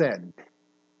said,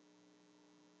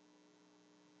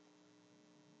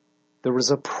 there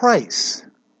was a price,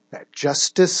 that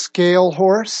justice scale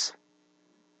horse,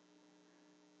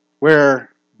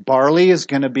 where barley is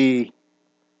going to be,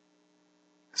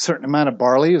 a certain amount of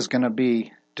barley is going to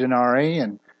be denarii,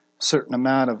 and a certain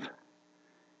amount of,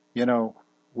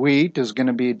 wheat is going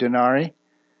to be denarii.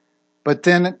 But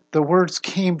then the words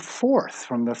came forth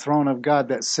from the throne of God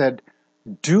that said,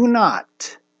 do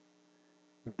not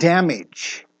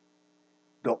damage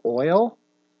the oil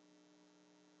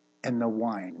and the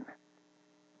wine.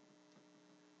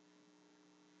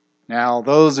 Now,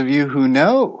 those of you who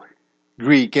know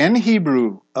Greek and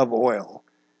Hebrew of oil,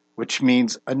 which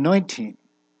means anointing,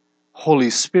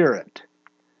 Holy Spirit,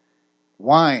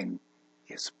 wine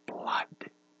is blood.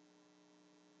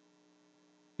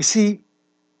 You see,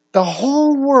 the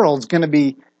whole world's going to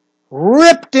be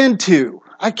ripped into.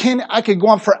 I could go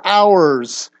on for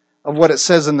hours of what it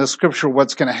says in the scripture,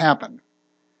 what's going to happen.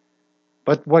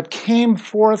 But what came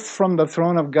forth from the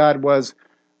throne of God was,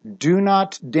 do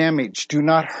not damage, do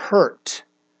not hurt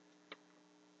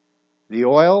the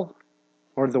oil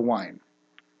or the wine.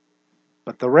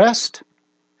 But the rest,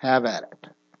 have at it.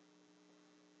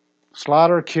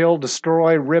 Slaughter, kill,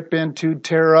 destroy, rip into,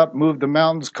 tear up, move the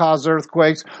mountains, cause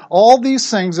earthquakes, all these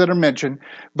things that are mentioned,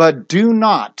 but do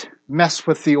not mess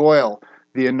with the oil,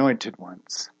 the anointed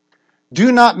ones.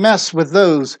 Do not mess with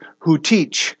those who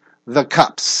teach the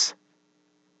cups.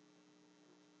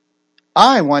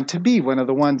 I want to be one of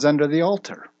the ones under the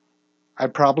altar. I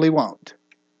probably won't.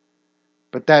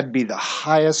 But that'd be the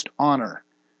highest honor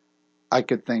I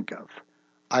could think of.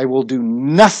 I will do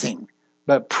nothing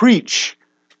but preach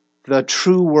the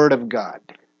true word of God.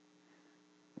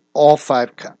 All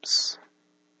five cups.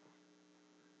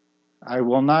 I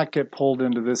will not get pulled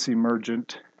into this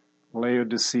emergent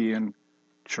Laodicean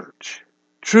church.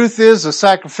 Truth is, the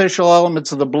sacrificial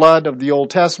elements of the blood of the Old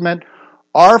Testament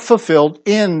are fulfilled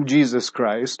in Jesus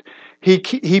Christ.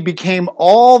 He became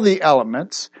all the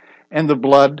elements, and the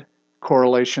blood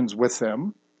correlations with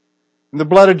them. And the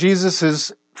blood of Jesus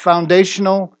is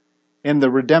foundational in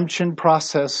the redemption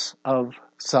process of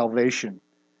salvation.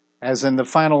 As in the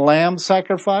final lamb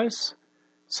sacrifice,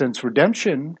 since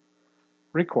redemption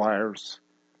requires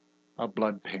a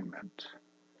blood payment.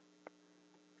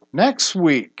 Next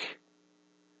week,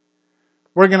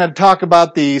 we're going to talk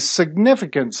about the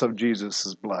significance of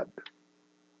Jesus' blood,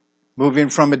 moving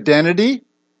from identity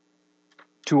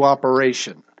to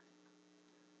operation,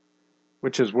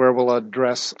 which is where we'll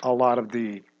address a lot of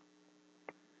the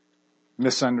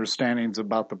misunderstandings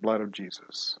about the blood of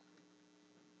Jesus.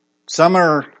 Some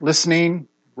are listening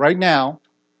right now.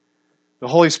 The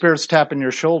Holy Spirit's tapping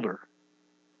your shoulder.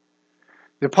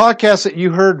 The podcast that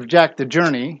you heard, Jack the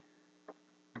Journey,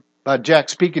 about Jack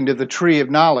speaking to the tree of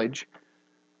knowledge,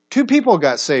 2 people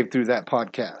got saved through that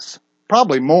podcast.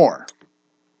 Probably more.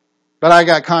 But I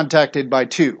got contacted by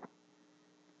 2.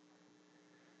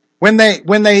 When they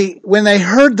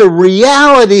heard the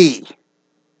reality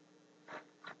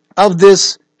of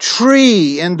this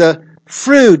tree and the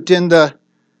fruit and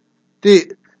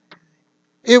it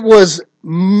was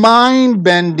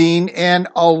mind-bending and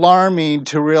alarming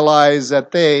to realize that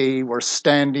they were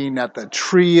standing at the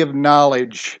tree of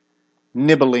knowledge,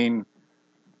 nibbling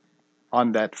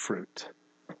on that fruit.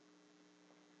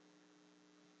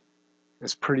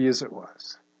 As pretty as it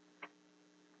was,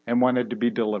 and wanted to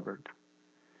be delivered.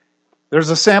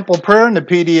 There's a sample prayer in the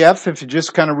PDF if you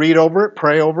just kind of read over it,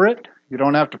 pray over it. You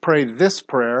don't have to pray this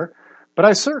prayer, but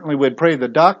I certainly would pray the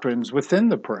doctrines within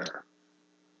the prayer.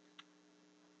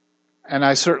 And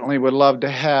I certainly would love to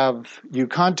have you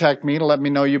contact me to let me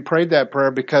know you prayed that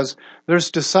prayer, because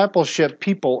there's discipleship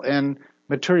people and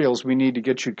materials we need to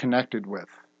get you connected with.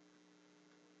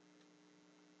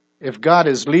 If God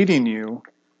is leading you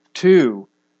to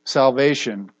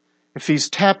salvation, if He's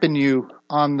tapping you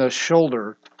on the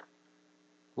shoulder,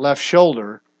 left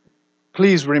shoulder,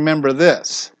 please remember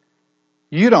this.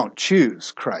 You don't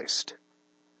choose Christ.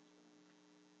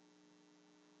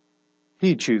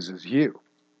 He chooses you.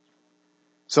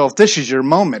 So if this is your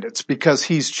moment, it's because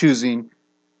He's choosing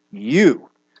you.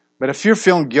 But if you're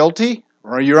feeling guilty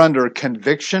or you're under a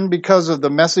conviction because of the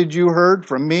message you heard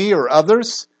from me or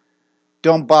others,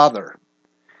 don't bother.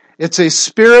 It's a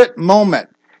Spirit moment.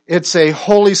 It's a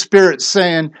Holy Spirit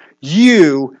saying,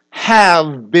 you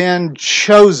have been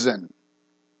chosen.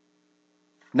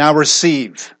 Now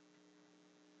receive.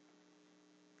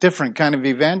 Different kind of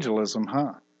evangelism,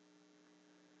 huh?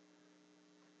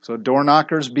 So door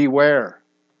knockers, beware.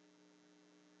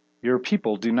 Your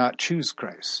people do not choose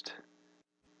Christ.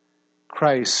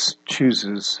 Christ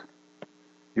chooses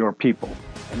your people.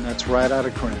 And that's right out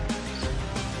of Corinthians.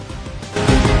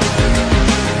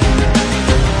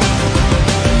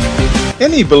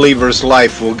 Any believer's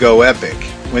life will go epic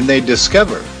when they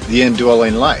discover the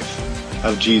indwelling life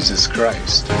of Jesus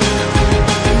Christ.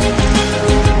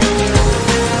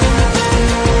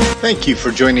 Thank you for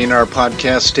joining our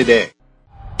podcast today.